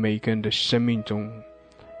我们每个人的生命中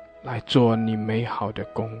来做你美好的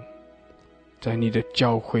工，在你的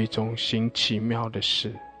教会中行奇妙的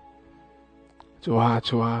事。主啊，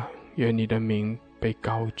主啊，愿你的名被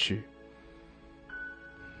高举，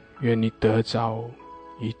愿你得着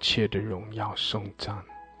一切的荣耀颂赞。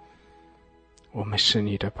我们是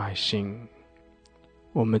你的百姓，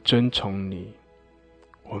我们尊崇你，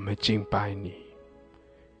我们敬拜你。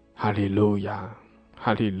哈利路亚，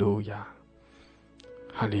哈利路亚，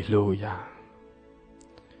哈利路亚！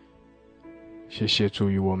谢谢主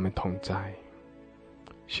与我们同在，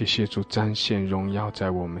谢谢主彰显荣耀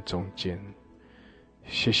在我们中间，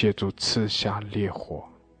谢谢主赐下烈火。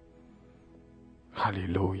哈利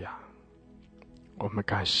路亚！我们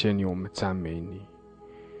感谢你，我们赞美你，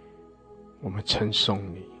我们称颂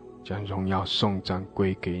你，将荣耀颂赞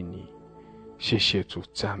归给你。谢谢主，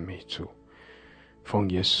赞美主，奉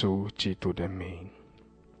耶稣基督的名，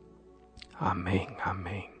阿们，阿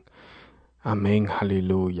们，阿们！哈利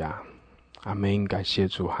路亚，阿们！感谢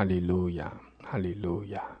主，哈利路亚，哈利路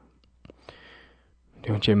亚！弟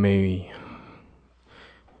兄姐妹，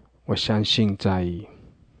我相信在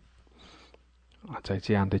在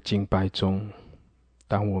这样的敬拜中，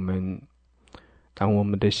当我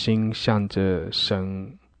们的心向着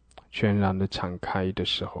神全然的敞开的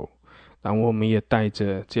时候，当我们也带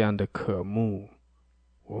着这样的渴慕，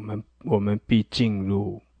我们必进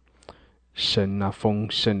入神那丰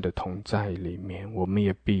盛的同在里面，我们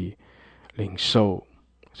也必领受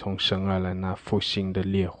从神而来那复兴的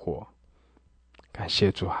烈火。感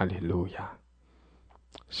谢主，哈利路亚！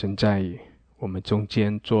神在我们中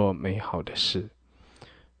间做美好的事，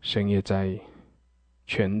神也在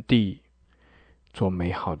全地做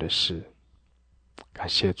美好的事。感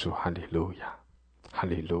谢主，哈利路亚，哈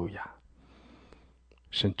利路亚！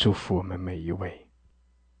神祝福我们每一位，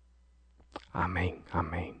阿们，阿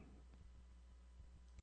们。